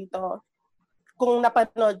 tawag dito, kung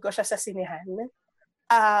napanood ko siya sa sinehan,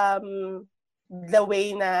 the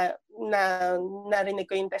way na narinig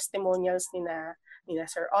ko yung testimonials ni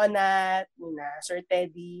Sir Onat, ni Sir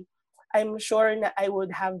Teddy, I'm sure na I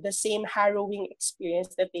would have the same harrowing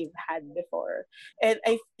experience that they've had before. And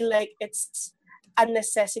I feel like it's a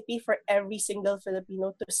necessity for every single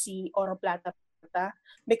Filipino to see Oro Plata Mata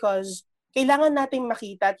because kailangan nating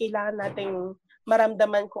makita, kailangan nating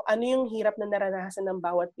maramdaman kung ano yung hirap na naranasan ng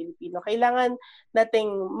bawat Pilipino. Kailangan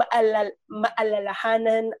nating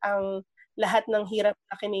maalalahanan ang lahat ng hirap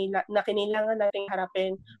na kailangan nating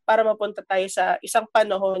harapin para mapunta tayo sa isang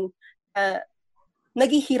panahon na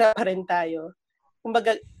naghihirap pa rin tayo.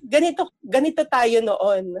 Kumbaga, ganito tayo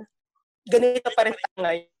noon. Ganito pa rin tayo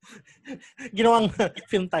ngayon. Ginawang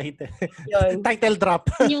film title. Yun. Title drop.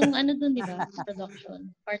 Yung dun, di ba?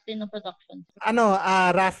 Production. Part ng production.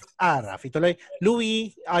 Rafi tuloy.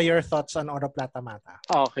 Louie, your thoughts on Oro Plata Mata?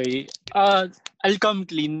 Okay. I'll come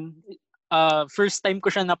clean. First time ko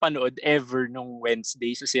siya napanood ever nung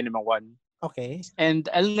Wednesday sa Cinema One. Okay. And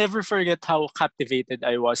I'll never forget how captivated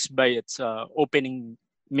I was by its opening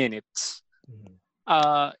minutes.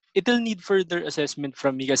 It'll need further assessment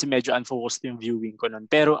from me kasi medyo unfocused yung viewing ko nun.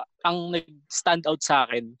 Pero ang nag-stand out sa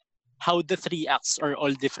akin, how the 3 acts are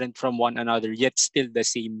all different from one another yet still the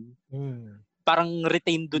same. Parang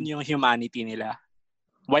retained dun yung humanity nila.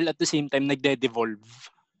 While at the same time, nagde-devolve.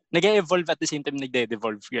 Nag-evolve at the same time,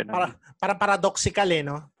 nagde-devolve. Parang paradoxical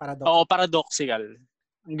no? Oo, paradoxical.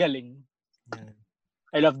 Ang galing. Yeah.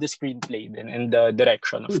 I love the screenplay din and the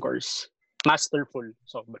direction, of course. Masterful.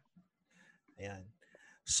 Sobra. Ayan.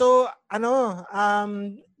 So,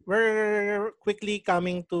 we're quickly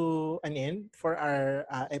coming to an end for our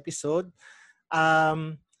episode.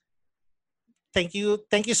 Thank you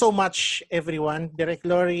so much, everyone. Direk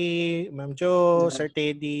Lori, Ma'am Jo, Sir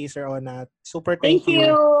Teddy, Sir Onat. Super thank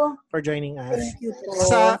you for joining us. Thank you po.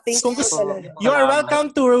 You are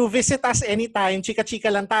welcome to visit us anytime. Chika-chika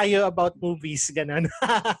lang tayo about movies. Ganun.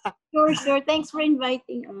 Sure. Thanks for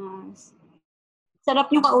inviting us. Sarap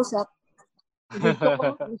yung kausap.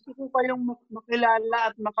 Gusto ko kayong makilala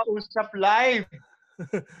at makausap live.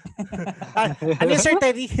 Ano Sir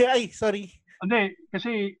Teddy? Ay, sorry. Hindi,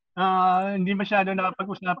 kasi hindi masyado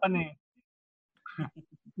nakapag-usapan eh.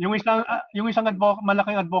 yung isang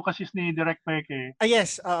malaking advocacy ni Direk Peke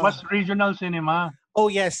yes, was regional cinema. Oh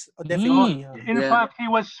yes, definitely. In fact, he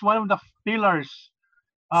was one of the pillars.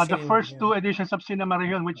 The first 2 editions of Cinema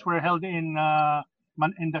Region, which were held in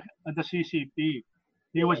the CCP.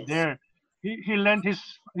 He was there. He lent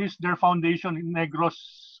their foundation,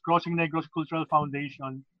 Crossing Negros Cultural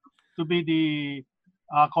Foundation, to be the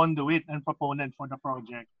conduit and proponent for the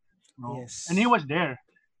project. Yes. And he was there.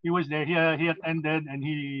 He attended and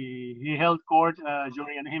he held court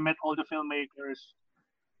during, and he met all the filmmakers.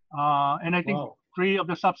 And I think 3 of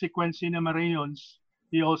the subsequent Cinema Reunions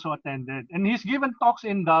he also attended. And he's given talks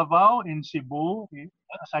in Davao, in Cebu,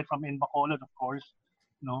 aside from in Bacolod, of course.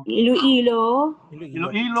 No? Iloilo.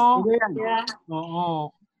 Yeah.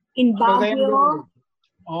 Oo. In Baguio.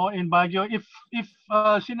 In Baguio,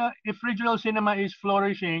 if regional cinema is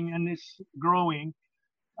flourishing and is growing,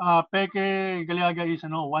 Peke Galiaga is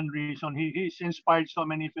one reason. He's inspired so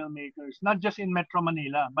many filmmakers, not just in Metro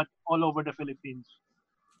Manila, but all over the Philippines.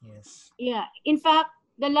 Yes. Yeah. In fact,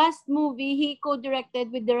 the last movie he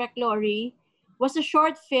co-directed with Direk Lori was a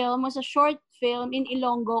short film in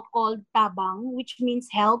Ilonggo called Tabang, which means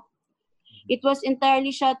help. It was entirely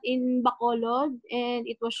shot in Bacolod and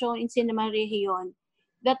it was shown in Cinema Region.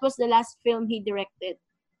 That was the last film he directed.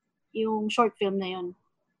 Yung short film na yun.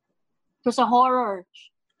 It was a horror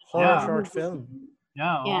short film.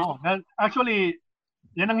 Yeah. Yeah. Oh. Actually,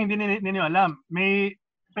 yan ang hindi ninyo alam.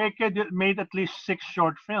 Peke made at least 6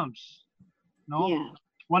 short films. No? Yeah.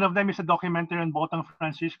 One of them is a documentary on Botang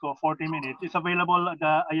Francisco, 40 minutes. It's available at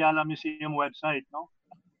the Ayala Museum website, no?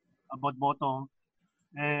 About Botong.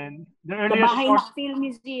 And the earliest Bahay Film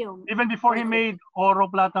Museum. Even before he made Oro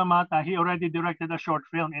Plata Mata, he already directed a short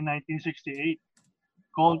film in 1968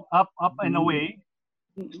 called Up, Up and Away,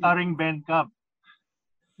 starring Ben Cab.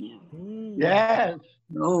 Yes.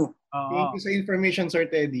 No. Thank you sa information, Sir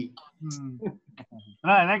Teddy.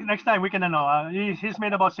 Next time we can he's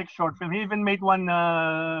made about 6 short films. He even made one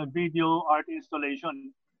video art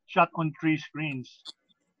installation shot on 3 screens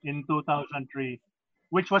in 2003,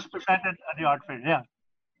 which was presented at the art fair. Yeah.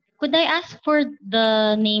 Could I ask for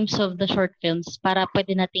the names of the short films para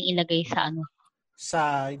pwede nating ilagay sa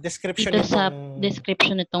sa description dito sa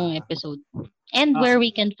description nitong episode, and where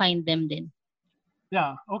we can find them din.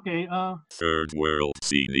 Yeah, okay. Third World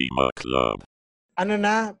Cinema Club.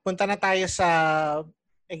 Punta na tayo sa,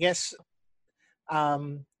 I guess,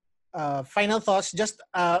 final thoughts. Just,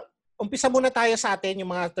 umpisa muna tayo sa atin,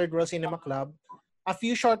 yung mga Third World Cinema Club. A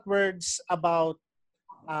few short words about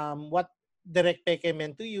what Direk Peke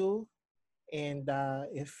meant to you and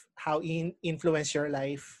how he influenced your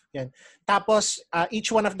life. Yan. Tapos, each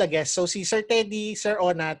one of the guests. So, si Sir Teddy, Sir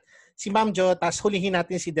Onat, si Ma'am Jo, tapos hulihin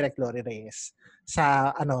natin si Direk Lori Reyes. Sa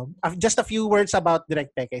just a few words about Direk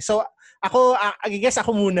Peke. So ako I guess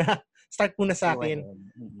ako muna. Start muna sa akin.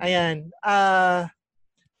 Ayan.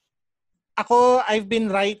 I've been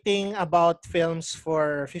writing about films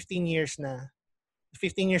for 15 years na.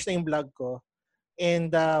 15 years na yung blog ko. And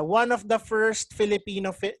one of the first Filipino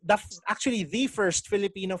actually the first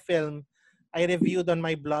Filipino film I reviewed on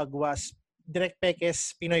my blog was Direk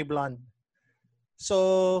Peke's Pinoy Blonde.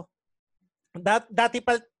 So dati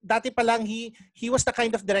pa lang he was the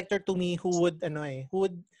kind of director to me who would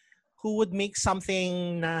make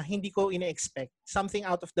something na hindi ko ina-expect, something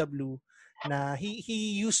out of the blue, na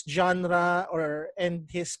he used genre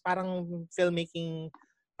and his parang filmmaking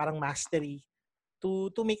parang mastery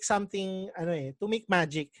to make something to make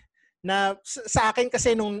magic. Na sa akin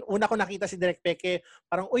kasi nung una ko nakita si Direk Peke,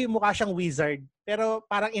 parang mukha siyang wizard, pero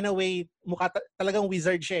parang in a way mukha talagang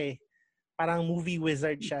wizard siya eh. Parang movie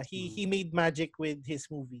wizard siya. He made magic with his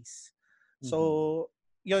movies. So,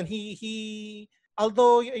 yun, he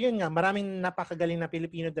although yun nga, maraming napakagaling na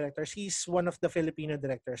Filipino directors, he's one of the Filipino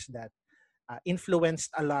directors that influenced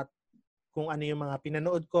a lot kung ano yung mga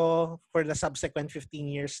pinanood ko for the subsequent 15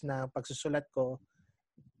 years na pagsusulat ko.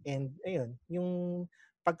 And ayun, yung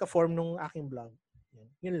pagka-form ng aking blog.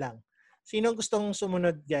 Yun lang. Sino gustong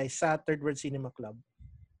sumunod, guys, sa Third World Cinema Club?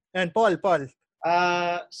 Ayan, Paul.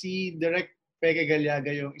 Si Direk Peke Galiaga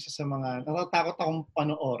yung isa sa mga natatakot akong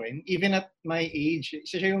panoorin. Even at my age,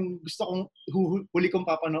 isa siya yung gusto kong huli kong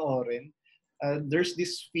papanoorin. There's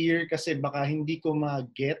this fear kasi baka hindi ko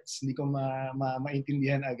ma-gets, hindi ko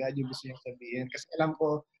maintindihan agad yung gusto niyang sabihin. Kasi alam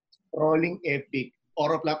ko, rolling epic,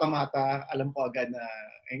 Oro Plata Mata, alam ko agad na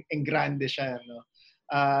ang grande siya. No?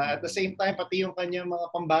 At the same time, pati yung kanyang mga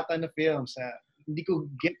pambata na films, hindi ko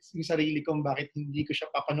gets yung sarili kong bakit hindi ko siya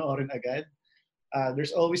papanoorin agad.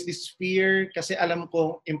 There's always this fear kasi alam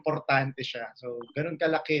kong importante siya. So, ganun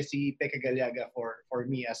kalaki si Peke Galiaga for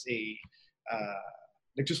me as a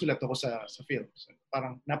nagsusulat ako sa film. So,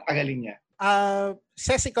 parang napakagaling niya.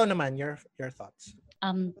 Ses, ikaw naman, your thoughts.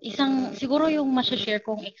 Siguro yung ma-share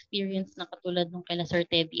kong experience na katulad nung kay Sir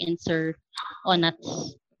Teddy and Sir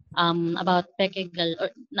Onats about Peke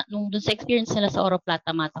nung dun sa experience nila sa Oro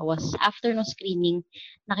Plata Mata was after no screening,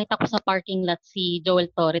 nakita ko sa parking lot si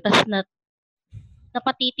Joel Torre. Tapos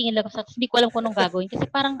napatitingin lang ako sa hindi ko alam kung anong gagawin. Kasi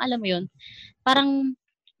parang, alam mo yun, parang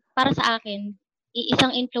para sa akin,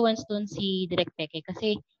 isang influence dun si Direk Peke.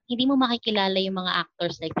 Kasi hindi mo makikilala yung mga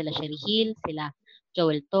actors like sila Sherry Hill, sila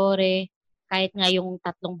Joel Torre, kahit nga yung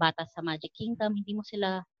 3 bata sa Magic Kingdom,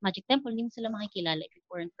 Magic Temple, hindi mo sila makikilala if it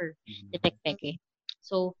weren't for Direk Peke.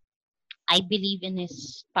 So, I believe in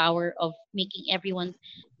his power of making everyone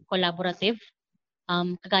collaborative.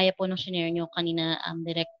 Kagaya po nung shinare nyo kanina,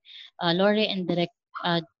 Direk Lore and Direk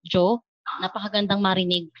Joe, napakagandang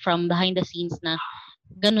marinig from behind the scenes na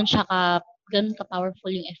ganun ka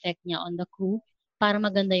powerful yung effect niya on the crew para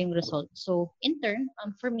maganda yung result. So, in turn,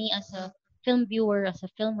 for me as a film viewer, as a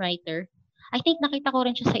film writer, I think nakita ko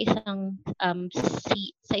rin siya sa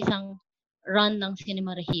isang run ng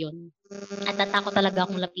Cinema Region. At natakot talaga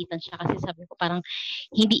akong lapitan siya kasi sabi ko parang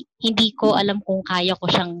hindi ko alam kung kaya ko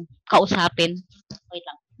siyang kausapin. Wait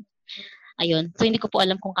lang. Ayun. So, hindi ko po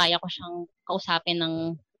alam kung kaya ko siyang kausapin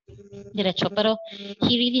ng diretso. Pero,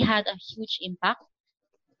 he really had a huge impact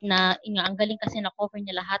na ang galing kasi na-cover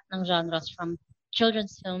niya lahat ng genres from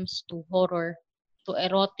children's films to horror to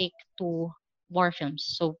erotic to war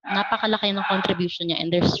films. So, napakalaki ng contribution niya and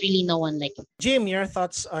there's really no one like it. Jim, your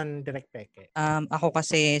thoughts on Direk Peke? Ako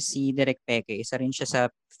kasi si Direk Peke, isa rin siya sa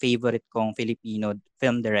favorite kong Filipino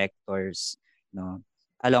film directors, no?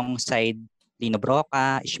 Alongside Lino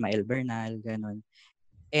Broca, Ishmael Bernal, ganun.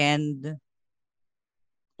 And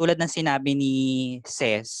tulad ng sinabi ni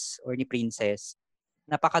Ces or ni Princess,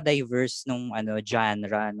 napaka-diverse nung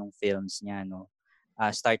genre nung films niya, no.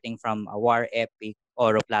 Starting from a war epic,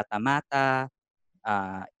 Oro Plata Mata,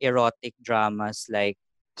 erotic dramas like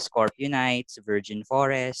Scorpionites, Virgin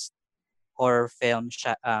Forest, horror film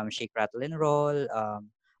Shake, Rattle and Roll,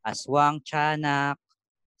 Aswang, Tiyanak,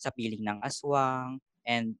 Sa Piling ng Aswang,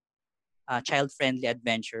 and child-friendly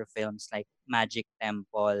adventure films like Magic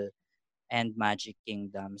Temple and Magic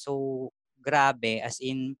Kingdom. So, grabe, as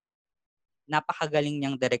in, napakagaling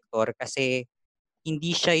niyang direktor kasi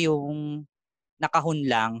hindi siya yung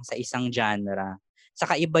nakahunlang sa isang genre.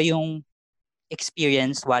 Saka iba yung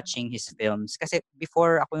experience watching his films. Kasi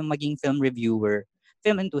before ako yung maging film reviewer,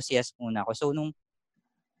 film enthusiast muna ako. So, nung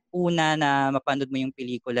una na mapanood mo yung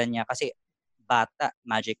pelikula niya, kasi bata,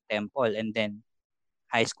 Magic Temple, and then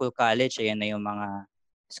high school, college, ayan na yung mga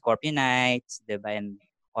Scorpionites, diba, and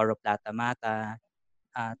Oro Plata Mata.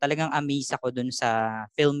 Talagang amazed ako dun sa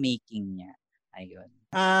filmmaking niya. Ayun.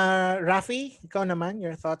 Rafi, ikaw naman,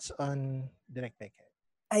 your thoughts on Direk Peke?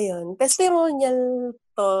 Ayun, testimonial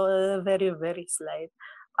to very, very slight.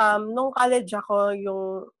 Nung college ako,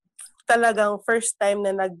 yung talagang first time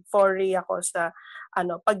na nag-foray ako sa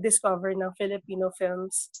pag-discover ng Filipino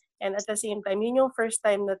films. And at the same time, yun yung first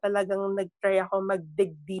time na talagang nag-try ako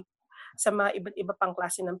mag-dig deep sa mga iba't iba pang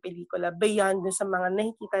klase ng pelikula beyond sa mga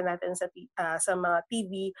nakikita natin sa mga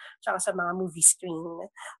TV tsaka sa mga movie screen.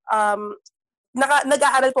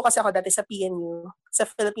 Nag-aaral po kasi ako dati sa PNU, sa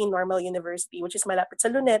Philippine Normal University, which is malapit sa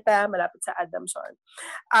Luneta, malapit sa Adamson.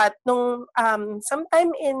 At nung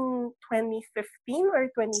sometime in 2015 or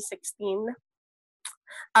 2016,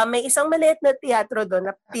 may isang maliit na teatro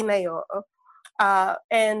doon na tinayo.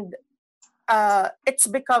 And it's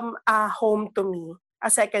become a home to me, a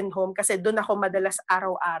second home, kasi doon ako madalas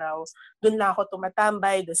araw-araw. Doon lang ako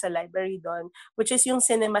tumatambay, doon sa library doon, which is yung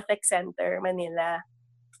Cinematheque Center, Manila.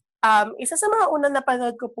 Isa sa mga unang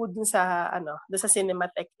napanood ko po doon sa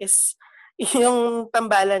Cinematheque is yung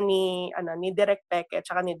tambalan ni Direk Peke at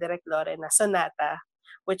ni Direk Lore na Sonata,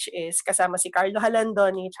 which is kasama si Carlo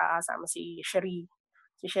Halandoni at kasama si Sherry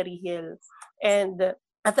Hill. And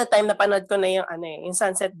at the time napanood ko na yung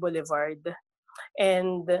Sunset Boulevard.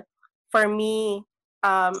 And for me,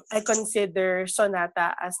 I consider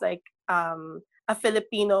Sonata as like a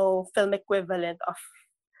Filipino film equivalent of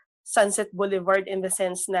Sunset Boulevard in the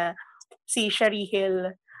sense na si Sherry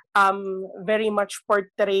Hill very much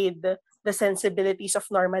portrayed the sensibilities of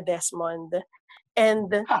Norma Desmond. And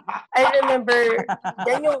I remember,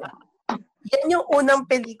 yan yung unang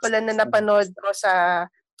pelikula na napanood ko sa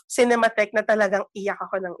Cinematheque na talagang iyak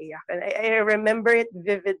ako ng iyak. And I remember it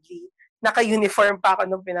vividly. Naka-uniform pa ako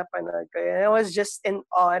nung pinapanood ko. And I was just in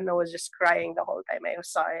awe and I was just crying the whole time I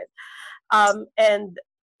saw it. And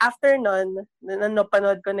after nun,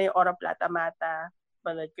 panood ko na yung Oro Plata Mata,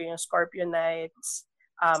 panood ko yung Scorpionites,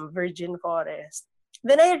 Virgin Forest.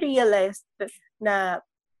 Then I realized na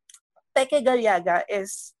Peke Galiaga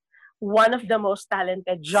is one of the most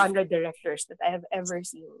talented genre directors that I have ever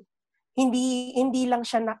seen. Hindi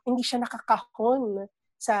siya nakakahon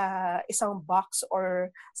sa isang box or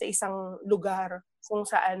sa isang lugar kung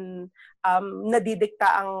saan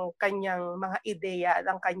nadidikta ang kanyang mga ideya,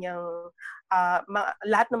 ang kanyang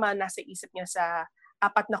lahat naman nasa isip niya sa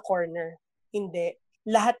apat na corner. Hindi.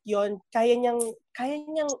 Lahat yon kaya niyang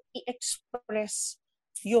i-express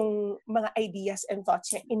yung mga ideas and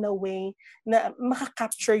thoughts niya in a way na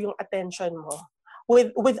maka-capture yung attention mo.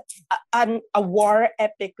 With a war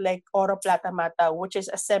epic like Oro Plata Mata, which is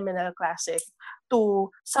a seminal classic, to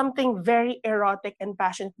something very erotic and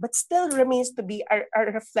passionate, but still remains to be a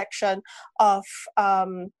reflection of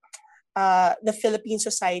the Philippine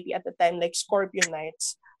society at the time, like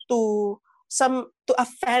Scorpionites, to a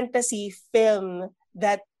fantasy film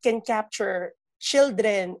that can capture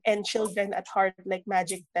children and children at heart like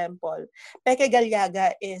Magic Temple. Peke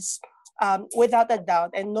Galiaga is, without a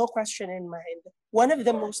doubt and no question in mind, one of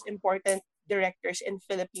the most important directors in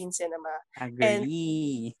Philippine cinema.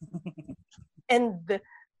 Agree. And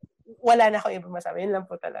wala na ako ibang masabi. Yun lang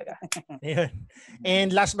po talaga.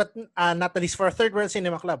 And last but not least, for Third World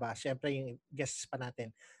Cinema Club, syempre yung guests pa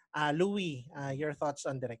natin. Louie, your thoughts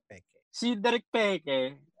on Direk Peke? Si Direk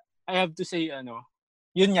Peke, I have to say,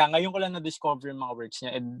 yun nga, ngayon ko lang na-discover yung mga works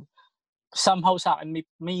niya. And somehow sa akin,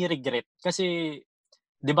 may regret. Kasi,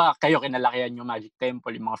 di ba, kayo kinalakihan yung Magic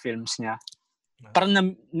Temple, yung mga films niya. Parang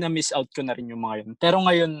na-miss out ko na rin yung mga yun. Pero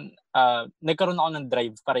ngayon, nagkaroon ako ng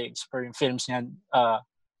drive para i-explore yung films niya.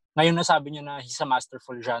 Ngayon nasabi niyo na he's a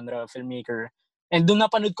masterful genre filmmaker. And doon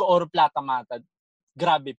napanood ko Oro Plata Mata.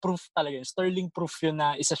 Grabe, proof talaga yun. Sterling proof yun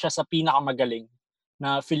na isa siya sa pinakamagaling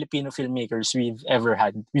na Filipino filmmakers we've ever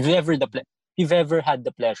had. We've ever had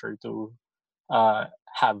the pleasure to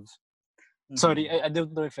have. Mm-hmm. Sorry, I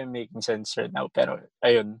don't know if I'm making sense right now, pero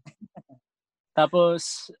ayun.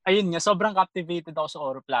 Tapos, ayun nga, sobrang captivated ako sa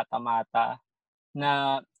Oro Plata Mata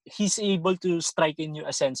na he's able to strike in you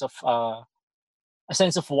a sense of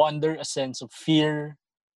wonder, a sense of fear,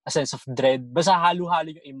 a sense of dread. Basta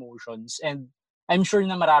halo-halo yung emotions. And I'm sure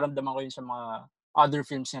na mararamdaman ko yun sa mga other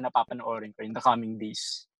films na napapanoorin ko in the coming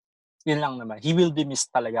days. Yun lang naman. He will be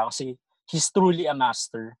missed talaga kasi he's truly a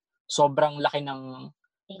master. Sobrang laki ng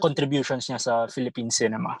contributions niya sa Philippine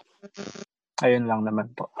cinema. Ayun lang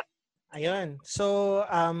naman po. Ayun. So,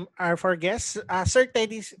 our four guests, Sir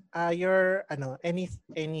Teddy, your any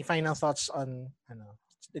final thoughts on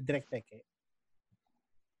the Direk Peke?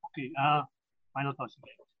 Okay, final thoughts.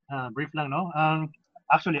 Brief lang, no?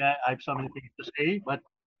 Actually, I have so many things to say, but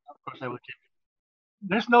of course I will keep it.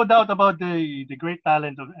 There's no doubt about the great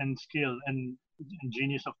talent and skill and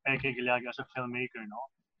genius of Peke Galiaga as a filmmaker,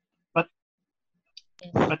 no?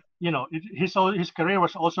 But you know, his career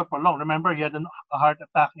was also prolonged. Remember, he had a heart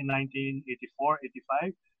attack in 1984,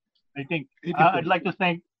 85. I think I'd like to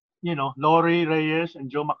thank, Lori Reyes and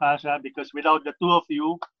Joe Macasa, because without the two of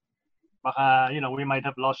you, baka, we might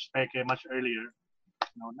have lost Peke much earlier.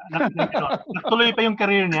 Natuloy pa yung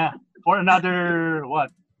career niya for another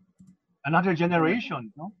generation,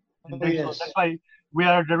 no? And yes. That's why we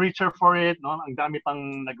are the richer for it, no? Ang dami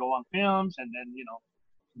pang nagawang films, and then,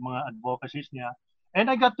 mga advocacies niya. And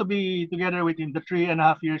I got to be together with him the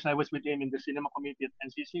 3.5 years I was with him in the cinema committee at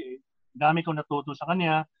NCCA. Dami kong natuto sa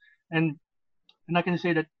kanya. And I can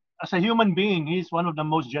say that as a human being, he's one of the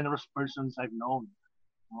most generous persons I've known.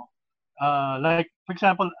 Like, for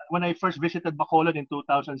example, when I first visited Bacolod in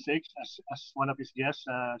 2006 as one of his guests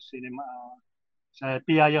sa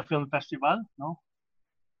Piaya Film Festival, no?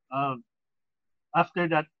 After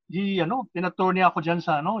that, tinatour niya ako dyan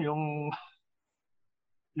sa,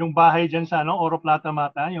 yung bahay dyan sa, Oro Plata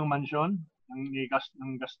Mata, yung mansion ng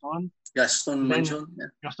Gaston. Mansion. Yeah.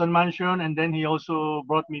 Gaston Mansion, and then he also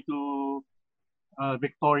brought me to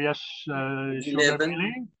Victoria's sugar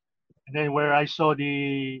milling, and then where I saw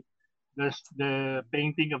the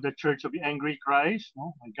painting of the Church of the Angry Christ.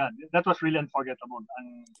 Oh my God, that was really unforgettable.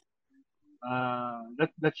 And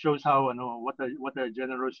that shows how what a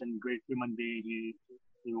generous and great human being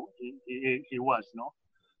he was, no.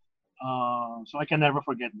 So I can never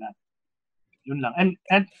forget that. Yun lang.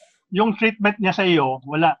 And yung treatment niya sa iyo,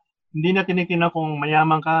 hindi na tinitingnan kung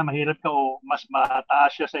mayaman ka, mahirap ka, o mas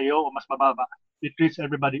mataas siya sa iyo o mas mababa. He treats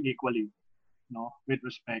everybody equally, with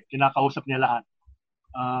respect. Kinakausap niya lahat.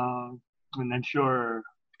 And I'm sure,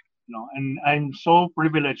 and I'm so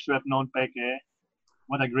privileged to have known Peke.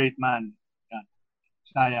 What a great man. Yeah.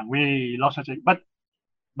 Sayang, we lost such a,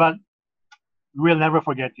 but we'll never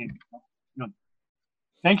forget him. Yun.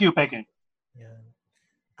 Thank you, Peke.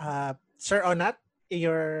 Yeah. Sir Onat,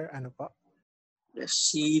 your po?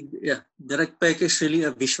 Yes, Direk Peke is really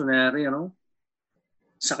a visionary,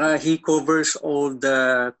 Saka he covers all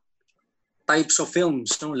the types of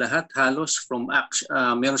films, lahat halos from action,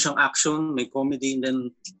 meron siyang action, may comedy, and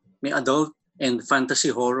then may adult and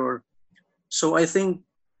fantasy horror. So I think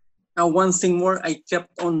one thing more, I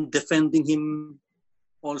kept on defending him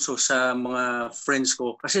also sa mga friends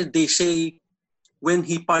ko, kasi they say when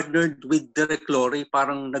he partnered with Direk Lori,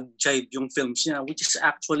 parang nag-jive yung films niya, which is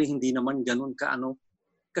actually hindi naman ganun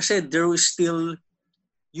kasi there was still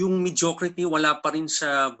yung mediocrity, wala pa rin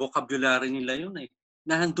sa vocabulary nila yun eh.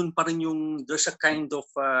 Nahandun pa rin there's a kind of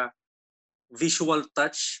visual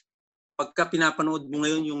touch pagka pinapanood mo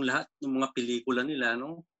ngayon yung lahat ng mga pelikula nila,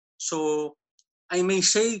 no? So, I may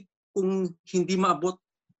say, kung hindi maabot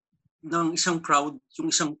ng isang crowd, yung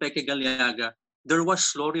isang Peke Galiaga, there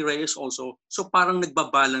was Lori Reyes also. So parang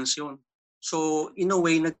nagbabalance yun. So in a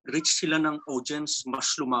way, nag-reach sila ng audience,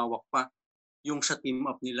 mas lumawak pa yung sa team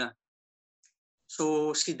up nila.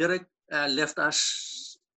 So si Direk left us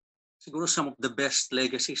siguro some of the best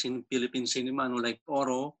legacies in Philippine cinema, like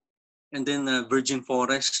Oro, and then Virgin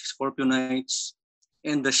Forest, Scorpio Nights,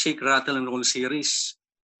 and the Shake, Rattle, and Roll series.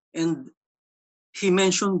 And he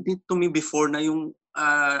mentioned it to me before na yung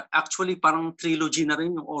actually parang trilogy na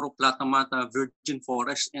rin yung Oro, Plata, Mata, Virgin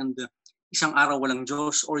Forest, and Isang Araw Walang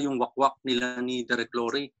Diyos, or yung Wakwak nila ni Direk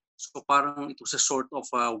Lori. So parang it was a sort of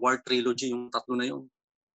war trilogy yung tatlo na yun.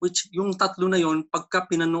 Which yung tatlo na yun, pagka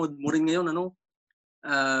pinanood mo rin ngayon,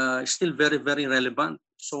 still very, very relevant.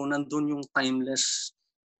 So nandun yung timeless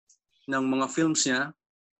ng mga films niya.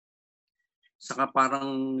 Saka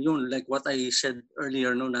parang yun, like what I said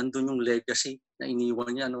earlier, nandun yung legacy na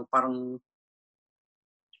iniwan niya. Parang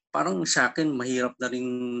sa akin, mahirap na rin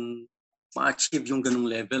ma-achieve yung ganung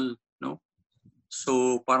level.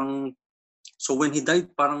 So parang, so when he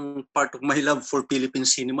died, parang part of my love for Philippine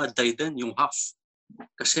cinema died din, yung half.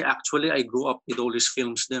 Kasi actually, I grew up with all his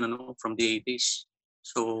films din, from the 80s.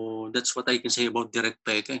 So that's what I can say about Direk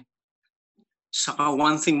Peke. Saka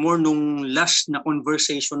one thing more, nung last na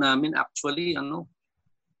conversation namin, actually,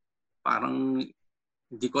 parang,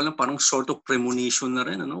 hindi ko alam, parang sort of premonition na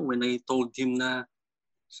rin, when I told him na,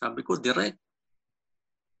 sabi ko, Direk,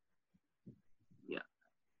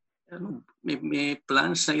 may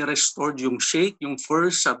plans na i-restore yung Shake, yung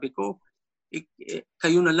First, sabi ko,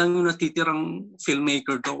 kayo na lang yung natitirang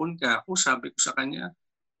filmmaker doon. Kaya ako, sabi ko sa kanya,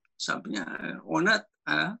 sabi niya, Onat,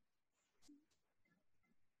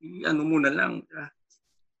 mo na lang,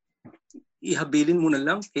 ihabilin mo na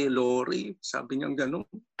lang kay Lori. Sabi niya gano'n.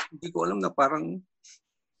 Hindi ko alam na parang,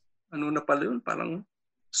 na pala yun, parang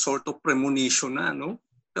sort of premonition na,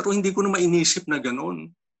 Pero hindi ko na mainisip na gano'n.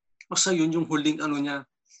 Basta yun yung huling niya,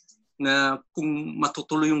 na kung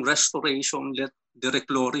matutuloy yung restoration, let Direk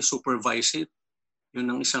Lori supervise it. Yun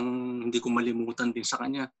ang isang hindi ko malimutan din sa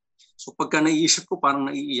kanya. So pagka naiisip ko, parang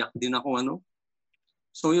naiiyak din ako.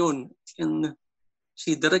 So yun. And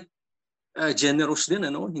si Direk, generous din,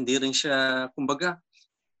 hindi rin siya, kumbaga,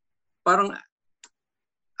 parang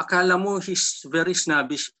akala mo he's very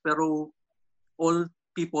snobbish, pero all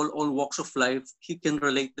people, all walks of life, he can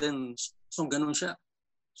relate din. So ganun siya.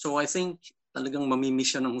 So I think talagang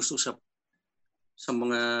mamimiss siya ng gusto sa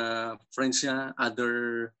mga friends niya,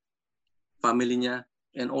 other family niya,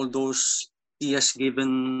 and all those he has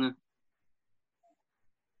given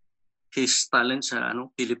his talent sa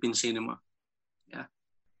Philippine cinema. Yeah.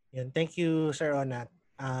 Yan. Thank you, Sir Onat.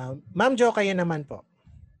 Ma'am Jo, kayo naman po.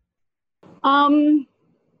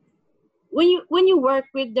 When you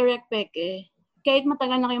work with Direk Peke, kahit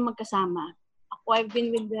matagal na kayong magkasama, I've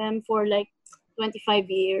been with them for like 25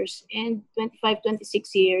 years and 25, 26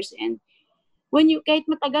 years. And kahit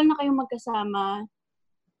matagal na kayong magkasama,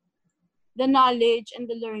 the knowledge and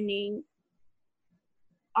the learning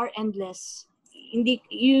are endless.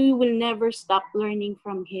 You will never stop learning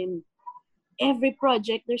from him. Every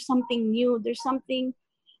project, there's something new, there's something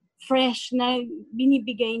fresh na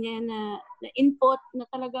binibigay niya na input na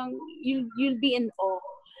talagang you'll be in awe.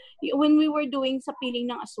 When we were doing Sa Piling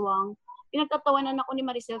ng Aswang, pinagtatawanan ako ni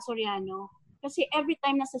Maricel Soriano. Kasi every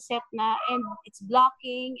time nasa set na and it's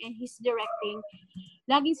blocking and he's directing,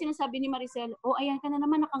 laging sinasabi ni Maricel, ayan ka na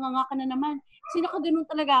naman, nakanganga ka na naman. Kasi nakaganon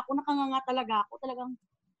talaga ako, nakanganga talaga ako. Talagang,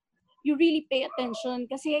 you really pay attention.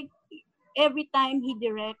 Kasi every time he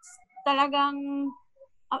directs, talagang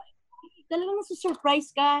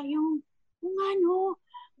nasusurprise ka. Yung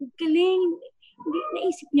galing. Hindi,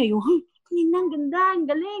 naisip niya yun. Ang ganda, ang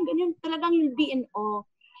galing. Ganyan, talagang you'll be in awe.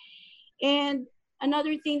 And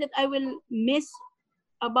another thing that I will miss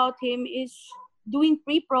about him is doing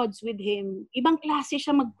pre-prods with him. Ibang klase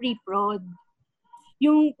siya mag-pre-prod.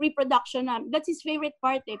 Yung pre-production that's his favorite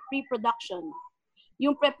part, pre-production.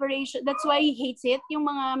 Yung preparation, that's why he hates it, yung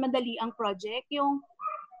mga madaliang project. Yung,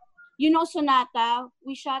 Sonata,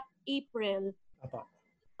 we shot April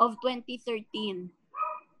of 2013.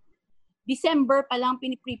 December pa lang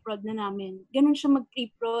pini-pre-prod na namin. Ganun siya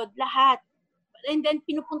mag-pre-prod, lahat. And then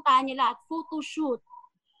pinupuntahan niya lahat, photo shoot,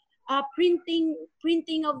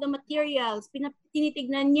 printing of the materials,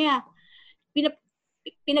 tinitignan niya,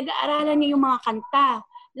 pinag-aaralan niya yung mga kanta,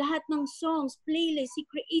 lahat ng songs, playlist, he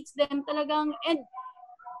creates them talagang, and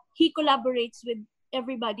he collaborates with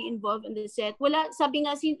everybody involved in the set. Wala, sabi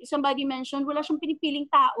nga, somebody mentioned, wala siyang pinipiling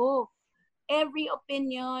tao. Every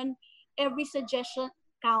opinion, every suggestion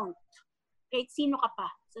count. Kahit sino ka pa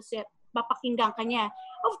sa set, papakinggan ka niya.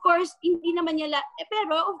 Of course, hindi naman niya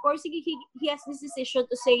pero of course, he has this decision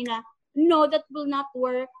to say na, no, that will not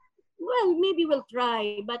work. well, maybe we'll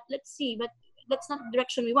try, but let's see. But that's not the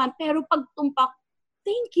direction we want. Pero pag tumpak,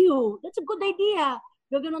 thank you. That's a good idea.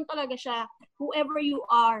 Gaganon talaga siya. Whoever you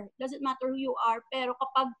are, doesn't matter who you are, pero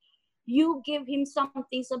kapag you give him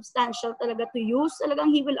something substantial talaga to use,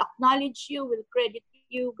 talagang he will acknowledge you, will credit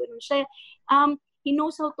you, ganun siya. He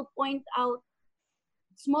knows how to point out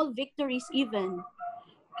small victories even.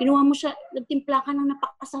 Kinuha mo siya, nagtimpla ka ng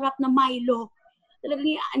napakasarap na Milo. Talagang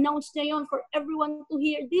i-announce niya yun for everyone to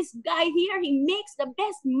hear. This guy here, he makes the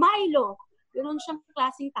best Milo. Ganun siyang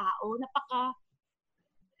klaseng tao.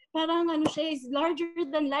 Parang siya is larger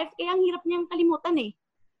than life. Kaya ang hirap niyang kalimutan eh.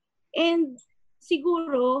 And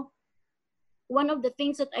siguro, one of the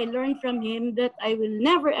things that I learned from him that I will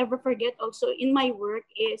never ever forget also in my work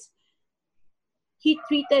is he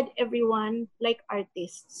treated everyone like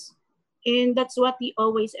artists. And that's what he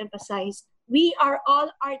always emphasized. We are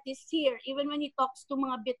all artists here. Even when he talks to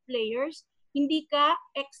mga bit players, hindi ka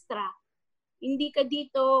extra. Hindi ka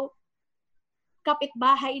dito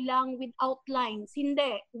kapitbahay lang with outlines.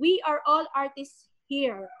 Hindi. We are all artists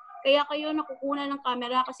here. Kaya kayo nakukuha ng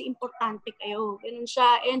camera kasi importante kayo. Ganun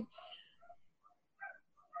siya. And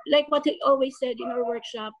like what he always said in our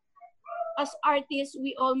workshop, as artists,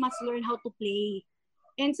 we all must learn how to play.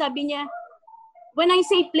 And sabi niya, when I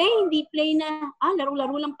say play, hindi play na,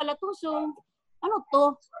 laro-laro lang pala to. So, ano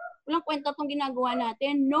to? Walang kwenta tong ginagawa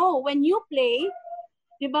natin. No, when you play,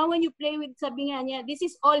 di ba, when you play with, sabi nga niya, this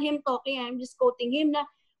is all him talking, I'm just quoting him, na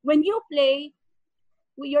when you play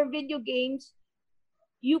with your video games,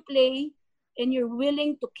 you play and you're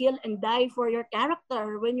willing to kill and die for your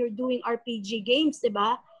character when you're doing RPG games, di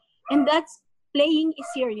ba? And that's, playing is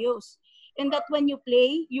serious. And that when you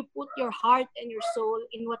play, you put your heart and your soul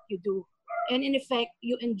in what you do. And in effect,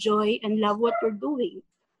 you enjoy and love what you're doing.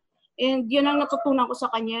 And yun ang natutunan ko sa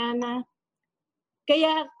kanya na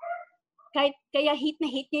kaya hit na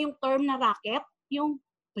hit niya yung term na racket. Yung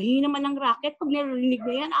pahingi naman ng racket, pag narinig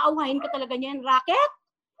na yan, aawahin ka talaga niyan. Racket?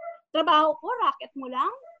 Trabaho ko, racket mo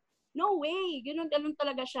lang? No way. Ganun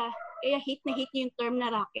talaga siya. Kaya hit na hit niya yung term na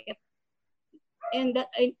racket. And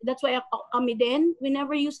that's why kami din, we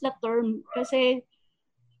never use that term kasi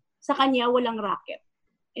sa kanya walang racket.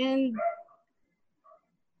 And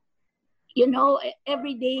you know,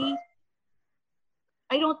 every day,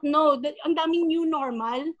 I don't know, ang daming new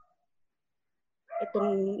normal.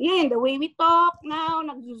 Itong, the way we talk now,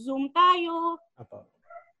 nag-zoom tayo.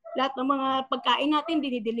 Lahat ng mga pagkain natin,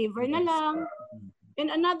 dinideliver na lang.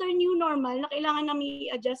 And another new normal na kailangan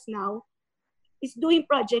namin i-adjust now is doing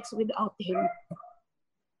projects without him.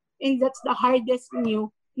 And that's the hardest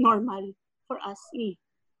new normal for us,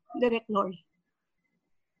 Direct Lori.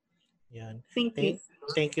 Yan. Thank you.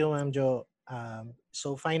 Thank you, Ma'am Jo.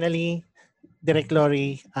 So finally, Direct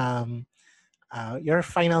Lori, your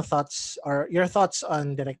final thoughts or your thoughts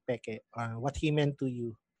on Direct Peke, what he meant to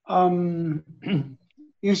you.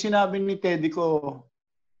 Yung sinabi ni Teddy ko,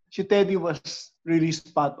 si Teddy was really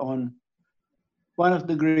spot on. One of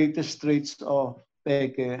the greatest traits of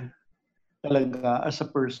Peke talaga as a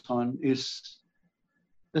person is,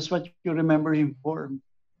 that's what you remember him for,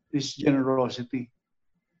 is generosity.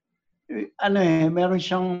 Meron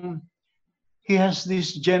siyang, he has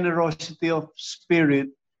this generosity of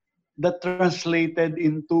spirit that translated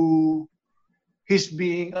into his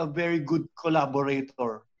being a very good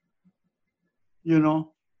collaborator. You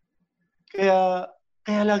know? Kaya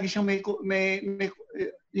lagi siyang may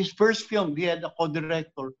his first film, he had a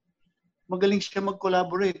co-director. Magaling siya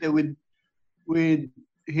mag-collaborate with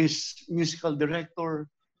his musical director,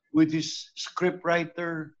 with his script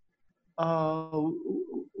writer,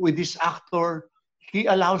 with this actor. He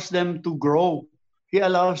allows them to grow. He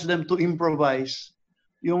allows them to improvise.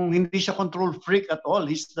 Yung hindi siya control freak at all.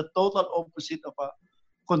 He's the total opposite of a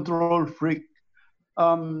control freak.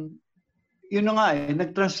 Yun na nga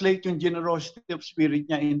nag-translate yung generosity of spirit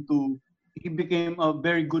niya into, he became a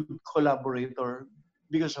very good collaborator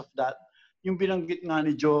because of that. Yung binanggit nga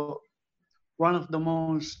ni Joe, one of the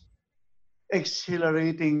most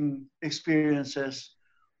exhilarating experiences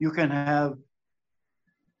you can have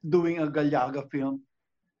doing a Galyaga film,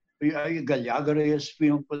 a Galyaga Reyes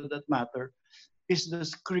film for that matter, is the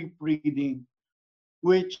script reading,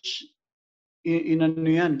 which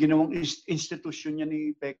ginawang institution niya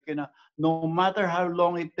ni Peke na no matter how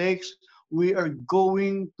long it takes, we are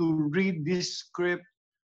going to read this script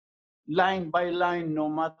line by line no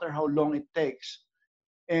matter how long it takes.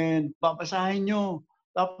 And babasahin nyo.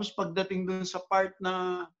 Tapos pagdating dun sa part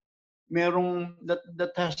na merong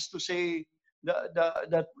that has to say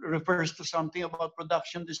that refers to something about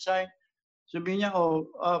production design, sabihin niya,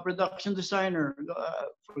 production designer,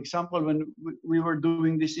 for example, when we were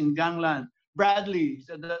doing this in Gangland, Bradley,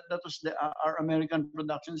 that was our American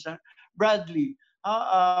production center. Bradley,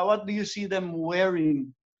 what do you see them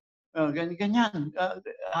wearing? Ganyan.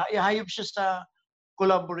 Hayop siya sa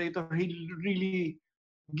collaborator. He really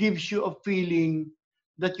gives you a feeling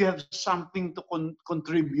that you have something to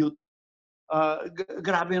contribute.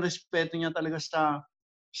 Grabe yung respeto niya talaga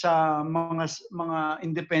sa mga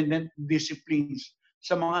independent disciplines,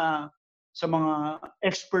 sa mga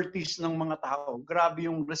expertise ng mga tao. Grabe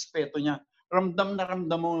yung respeto niya. Ramdam na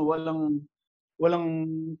ramdam mo, walang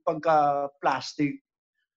pagka-plastic.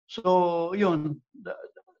 So, yun.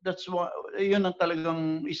 Yun ang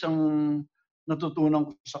talagang isang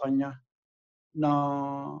natutunan ko sa kanya. Na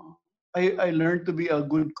I learned to be a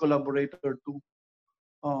good collaborator too.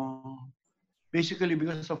 Basically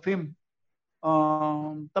because of him.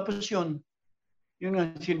 Tapos yun nga,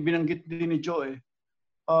 binanggit din ni Joe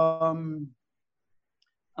ang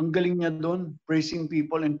galing niya doon, praising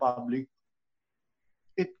people in public.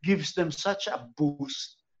 It gives them such a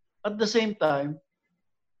boost. At the same time,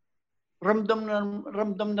 ramdam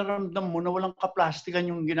mo na walang kaplastikan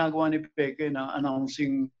yung ginagawa ni Peke na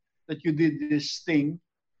announcing that you did this thing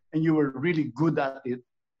and you were really good at it.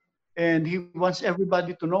 And he wants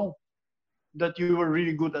everybody to know that you were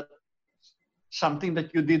really good at something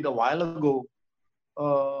that you did a while ago.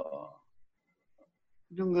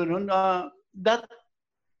 Yung ganun, that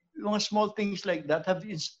mga small things like that have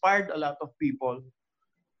inspired a lot of people.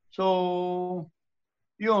 So,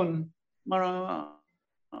 yun, may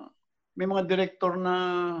mga director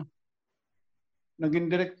na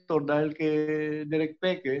naging director dahil kay Direk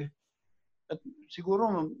Peke. At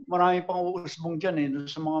siguro marami pang uusbong dyan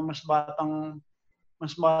sa mga mas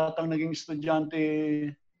batang naging estudyante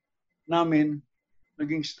namin,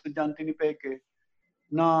 naging estudyante ni Peke,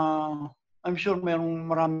 na I'm sure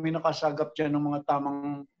marami nakasagap dyan ng mga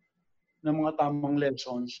tamang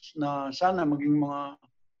lessons na sana maging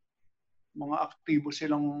mga aktibo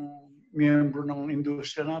silang miyembro ng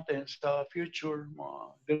industriya natin sa future,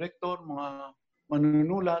 mga director, mga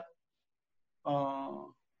manunulat,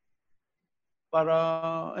 para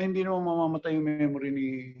hindi naman mamamatay yung memory ni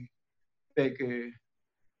Peke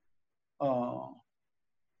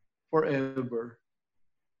forever.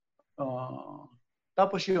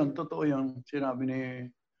 Tapos yun, totoo yun, sinabi ni,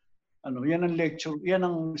 yan ang lecture, yan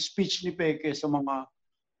ang speech ni Peke sa mga,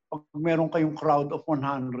 pag meron kayong crowd of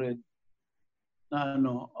 100, na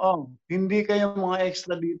hindi kayo mga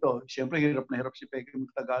extra dito. Siyempre, hirap na hirap si Peke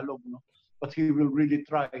mag-Tagalog, no? But he will really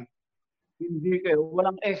try. Hindi kayo,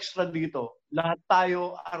 walang extra dito. Lahat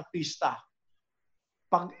tayo artista.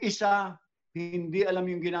 Pag isa, hindi alam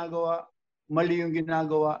yung ginagawa, mali yung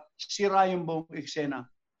ginagawa, sira yung buong eksena.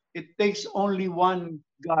 It takes only one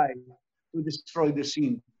guy to destroy the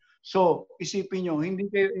scene. So, isipin nyo,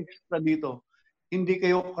 hindi kayo extra dito. Hindi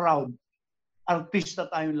kayo crowd.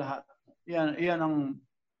 Artista tayong lahat. Yan ang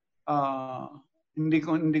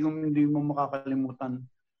hindi mo makakalimutan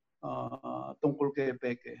tungkol kay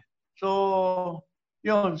Peke. So,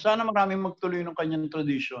 yun, sana maraming magtuloy ng kanyang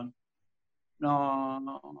tradition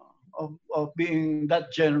of being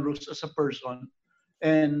that generous as a person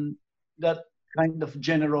and that kind of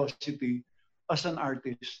generosity as an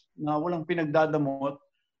artist na walang pinagdadamot,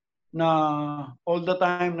 na all the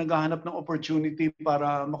time naghahanap ng opportunity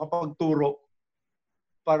para makapagturo,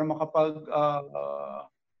 para meron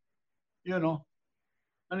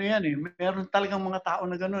talagang mga tao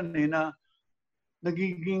na gano'n na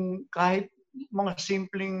nagiging kahit mga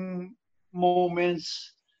simpleng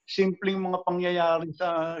moments, simpleng mga pangyayari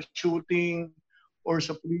sa shooting or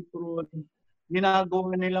sa pre-prod,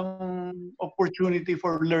 ginagawa nilang opportunity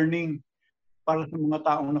for learning para sa mga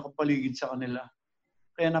taong nakapaligid sa kanila.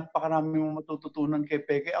 Kaya napakarami mong matututunan kay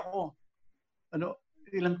Peke. Ako,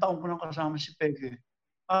 ilang taon ko nang kasama si Peke.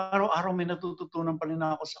 Araw-araw may natututunan pa rin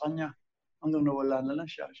ako sa kanya. Hanggang nawala na lang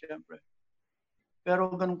siya, siyempre. Pero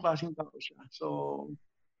ganung klaseng tao siya. So,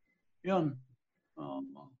 yun.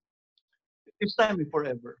 This time be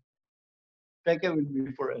forever. Peke will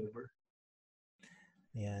be forever.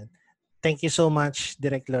 Ayan. Thank you so much,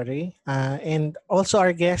 Direk Lori. And also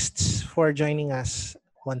our guests for joining us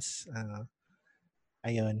once.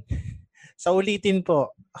 Ayun. Sa ulitin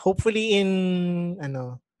po. Hopefully in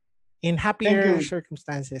happier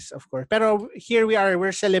circumstances, of course. Pero here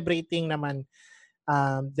we're celebrating naman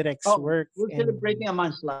Direk's work. We're celebrating a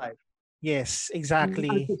man's life. Yes,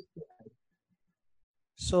 exactly.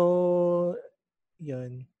 So,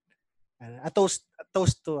 yun. A toast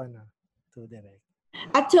to Direk.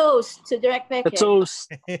 A toast to Direk Peke. A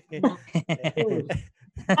toast.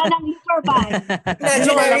 Anang Superman.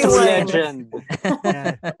 Legendary legend.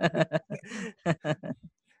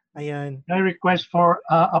 Ayan. I request for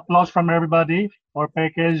applause from everybody for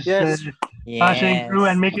Peke's passing through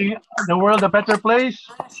and making the world a better place.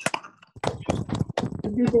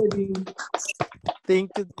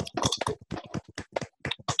 Thank you.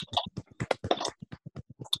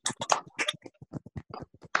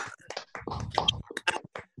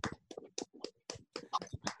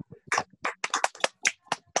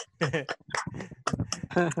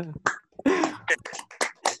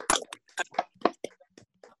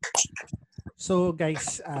 So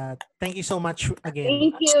guys, thank you so much again.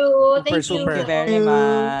 Thank you. Thank you. Thank you very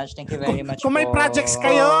much. Thank you very much Kung may po. projects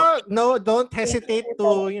kayo, no, don't hesitate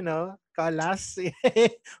to, call us.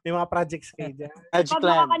 May mga projects kayo dyan.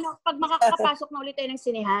 Pag makakapasok na ulit tayo ng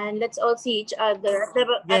sinehan, let's all see each other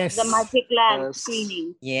at the Magic Land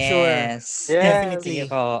screening. Yes. Sure. Definitely.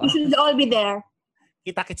 We should all be there.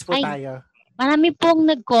 Kita-kits po tayo. Marami pong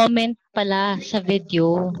nag-comment pala sa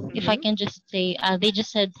video. If I can just say, they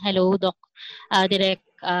just said, hello, Doc, Direct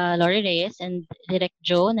Lori Reyes and Direct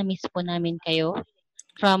Joe. Na-miss po namin kayo.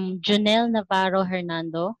 From Junel Navarro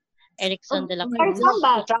Hernando, Erickson de la Cruz.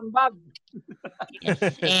 Chambag. Yes.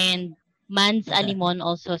 And Mans Alimon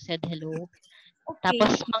also said hello. Okay.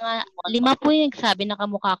 Tapos mga 5 po yung nagsabi na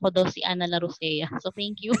kamukha ko daw si Ana Larusea. So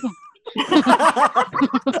thank you.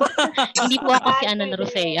 Hindi po ako si Ana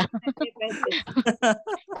Larusea.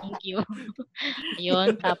 Thank you.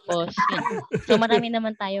 Ayun, tapos yun. So marami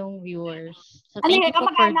naman tayong viewers. So thank you po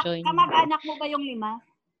for joining. Kamag-anak mo ba yung 5?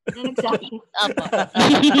 Na nagsabi? Opo.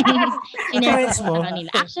 Kanina.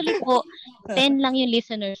 Actually po, 10 lang yung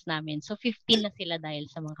listeners namin. So 15 na sila dahil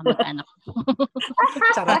sa mga kamag-anak ko.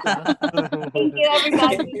 Charot lang. Thank you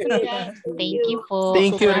everybody. Thank you po.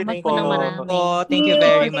 Thank you rin Salamat po. ng marami. Thank you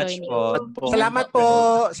very much po. Salamat po.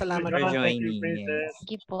 Salamat for po. joining. Thank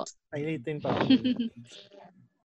you po. Pahilitin po.